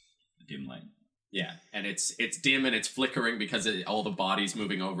 The dim light. Yeah, and it's dim and it's flickering because all the bodies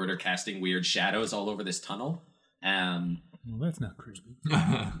moving over it are casting weird shadows all over this tunnel. Well, that's not creepy.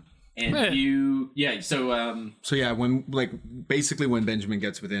 And So yeah, when basically when Benjamin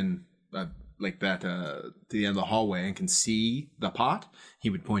gets within to the end of the hallway and can see the pot, he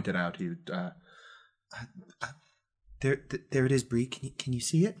would point it out. He would there it is, Bree. Can you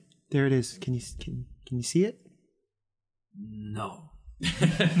see it? There it is. Can you see it? No.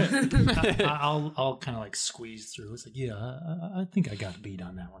 I'll kind of squeeze through. It's I think I got a beat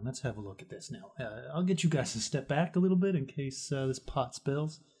on that one. Let's have a look at this now. I'll get you guys to step back a little bit in case this pot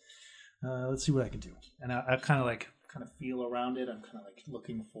spills. Let's see what I can do. And I kind of feel around it. I'm kind of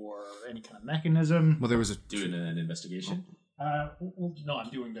looking for any kind of mechanism. Well, there was doing an investigation. No,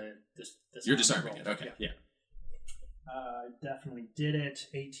 I'm doing this. You're disarming it. Okay, yeah. I definitely did it.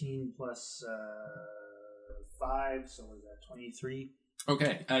 18 plus 5, so what is that? 23.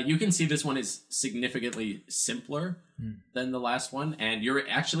 Okay, you can see this one is significantly simpler than the last one, and you're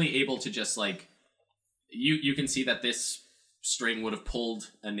actually able to just you can see that this string would have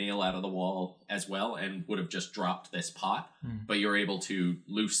pulled a nail out of the wall as well and would have just dropped this pot, but you're able to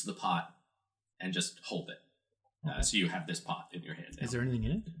loose the pot and just hold it. Okay. So you have this pot in your hand now. Is there anything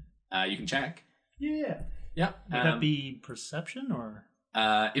in it? You can check. Yeah. Yeah. Would that be perception or?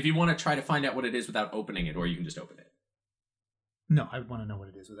 If you want to try to find out what it is without opening it, or you can just open it. No, I want to know what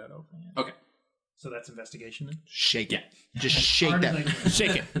it is without opening it. Okay. So that's investigation then? Shake it. Just shake that.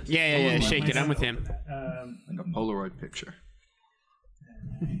 Shake it. Yeah, shake it. I'm with him. Like a Polaroid picture.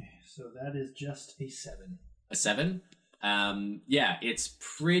 So that is just a 7. A 7? Yeah, it's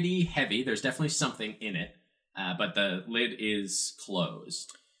pretty heavy. There's definitely something in it, but the lid is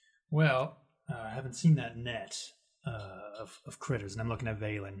closed. Well, I haven't seen that net of critters, and I'm looking at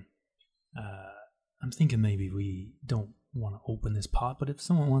Valen. I'm thinking maybe we don't want to open this pot, but if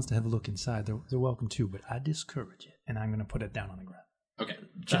someone wants to have a look inside, they're welcome to, but I discourage it, and I'm going to put it down on the ground. Okay.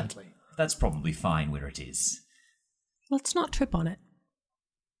 Gently. That's probably fine where it is. Let's not trip on it.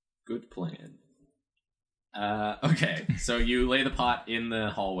 Good plan. Okay, so you lay the pot in the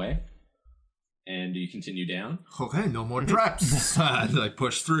hallway, and you continue down. Okay, no more traps. I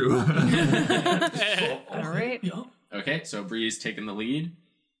push through. All right. Okay, so Bree's taking the lead.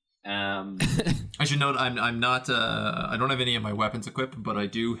 I should note I'm not I don't have any of my weapons equipped, but I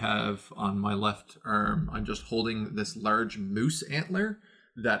do have on my left arm, I'm just holding this large moose antler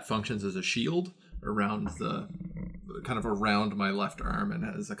that functions as a shield around the kind of around my left arm and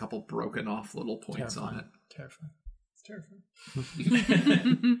has a couple broken off little points on it. Terrifying. It's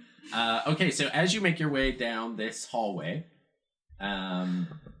terrifying. Okay, so as you make your way down this hallway,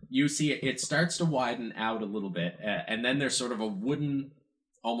 you see it starts to widen out a little bit, and then there's sort of a wooden,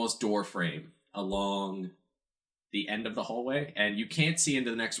 almost door frame along the end of the hallway, and you can't see into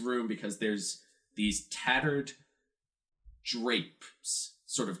the next room because there's these tattered drapes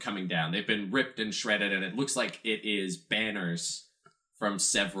sort of coming down. They've been ripped and shredded, and it looks like it is banners from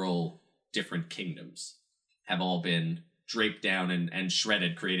several different kingdoms have all been draped down and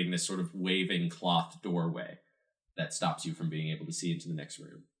shredded, creating this sort of waving cloth doorway that stops you from being able to see into the next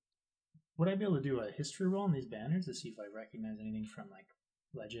room. Would I be able to do a history roll on these banners to see if I recognize anything from like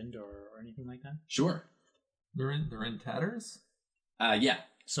legend or anything like that? Sure. They're in tatters? Yeah.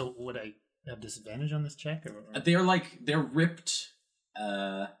 So would I have disadvantage on this check? Or? They're ripped.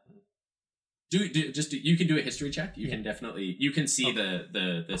 You can do a history check. You can definitely see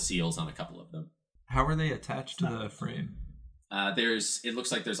the seals on a couple of them. How are they attached to the frame? It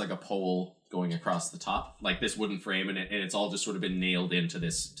looks like there's like a pole going across the top, like this wooden frame, and it's all just sort of been nailed into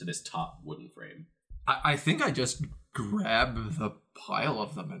this top wooden frame. I think I just grab the pile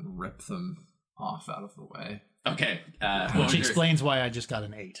of them and rip them off out of the way. Okay. Which explains why I just got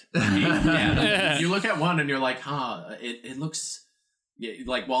an 8. Yeah. You look at one and you're like, it looks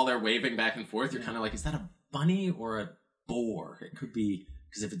like while they're waving back and forth, you're kind of like, is that a bunny or a boar? It could be,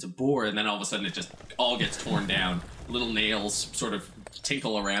 because if it's a boar, and then all of a sudden it just all gets torn down. Little nails sort of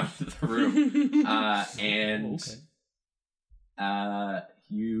tinkle around the room.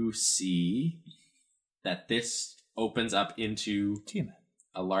 You see that this opens up into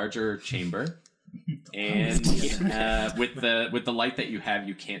a larger chamber. And with the light that you have,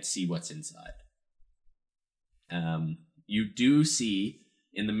 you can't see what's inside. You do see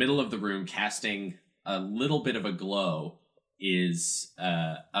in the middle of the room, casting a little bit of a glow, is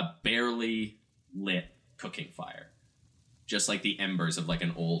a barely lit cooking fire, just like the embers of like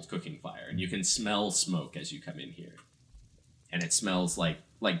an old cooking fire, and you can smell smoke as you come in here, and it smells like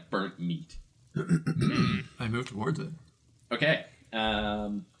burnt meat. I move towards it. Okay.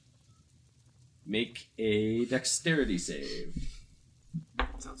 Make a dexterity save.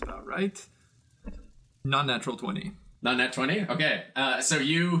 Sounds about right. Non-natural 20. Non-nat 20? Okay. So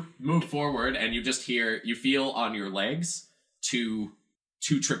you move forward and you feel on your legs two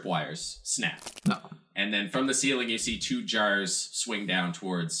tripwires snap. No. And then from the ceiling you see 2 jars swing down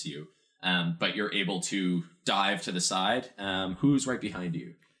towards you. But you're able to dive to the side. Who's right behind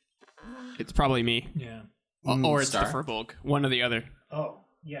you? It's probably me. Yeah. Or it's Star? the Furbolg. One or the other. Oh,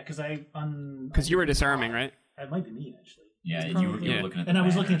 yeah, because you were disarming, right? It might be me, actually. Yeah, you were looking at the And I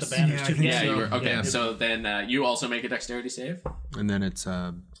was looking at the banners, too. Yeah, you were. Okay, so then you also make a dexterity save. And then it's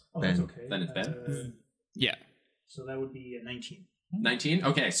Oh, Ben. that's okay. Then it's Ben. Yeah. So that would be a 19. 19?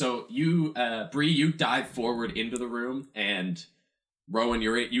 Okay, so you, Bree, you dive forward into the room, and Rowan,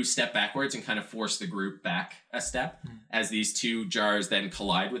 you step backwards and kind of force the group back a step as these 2 jars then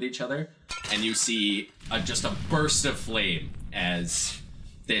collide with each other, and you see just a burst of flame as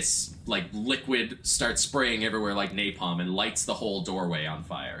this like liquid starts spraying everywhere like napalm and lights the whole doorway on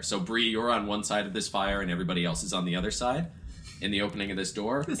fire. So Bree, you're on one side of this fire and everybody else is on the other side in the opening of this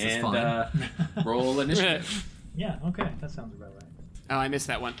door. This is fun. Roll initiative. Yeah, okay, that sounds about right. Oh, I missed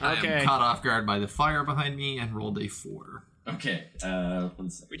that one. I Okay. am caught off guard by the fire behind me and rolled a 4. Okay, 1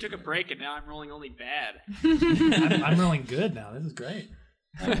 second. We took a break and now I'm rolling only bad. I'm rolling good now. This is great.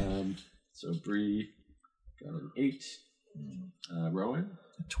 So Bree got an 8. Rowan?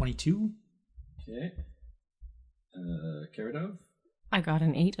 22. Okay. Karadov? I got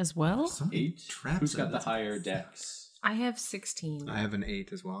an 8 as well. 8. Who's got the higher dex? I have 16. I have an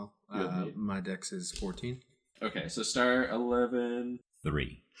 8 as well. You have an 8. My dex is 14. Okay, so Star 11.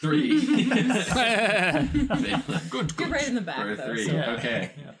 3. 3. Good. You're right in the back, For though. 3. So.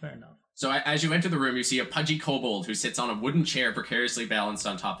 Okay. Yeah, fair enough. So as you enter the room, you see a pudgy kobold who sits on a wooden chair precariously balanced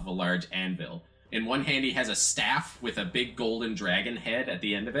on top of a large anvil. In one hand, he has a staff with a big golden dragon head at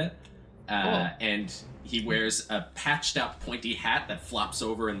the end of it. And he wears a patched up pointy hat that flops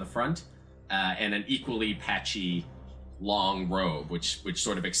over in the front, and an equally patchy long robe, which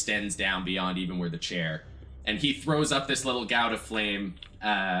sort of extends down beyond even where the chair. And he throws up this little gout of flame,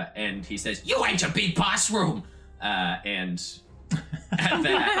 and he says, "You ain't a big boss room!" And at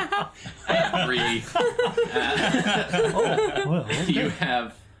that, Bree, you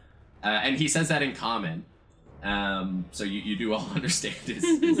have, and he says that in common. So you do all understand his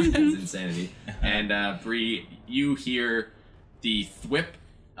insanity. And Bree, you hear the thwip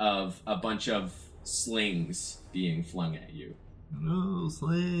of a bunch of slings being flung at you. No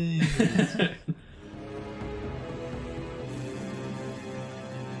slings.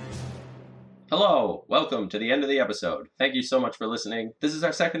 Hello, welcome to the end of the episode. Thank you so much for listening. This is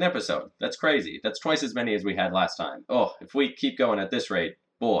our second episode. That's crazy. That's twice as many as we had last time. Oh, if we keep going at this rate,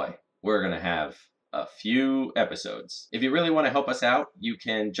 boy, we're going to have a few episodes. If you really want to help us out, you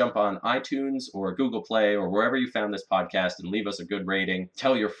can jump on iTunes or Google Play or wherever you found this podcast and leave us a good rating.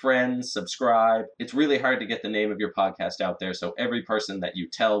 Tell your friends, subscribe. It's really hard to get the name of your podcast out there, so every person that you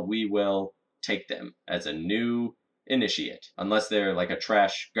tell, we will take them as a new initiate. Unless they're like a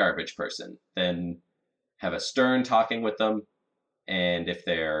trash garbage person, then have a stern talking with them, and if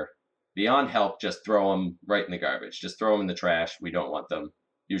they're beyond help, just throw them right in the garbage. Just throw them in the trash. We don't want them.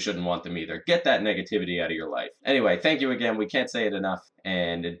 You shouldn't want them either. Get that negativity out of your life. Anyway, thank you again. We can't say it enough.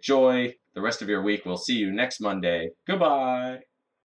 And enjoy the rest of your week. We'll see you next Monday. Goodbye.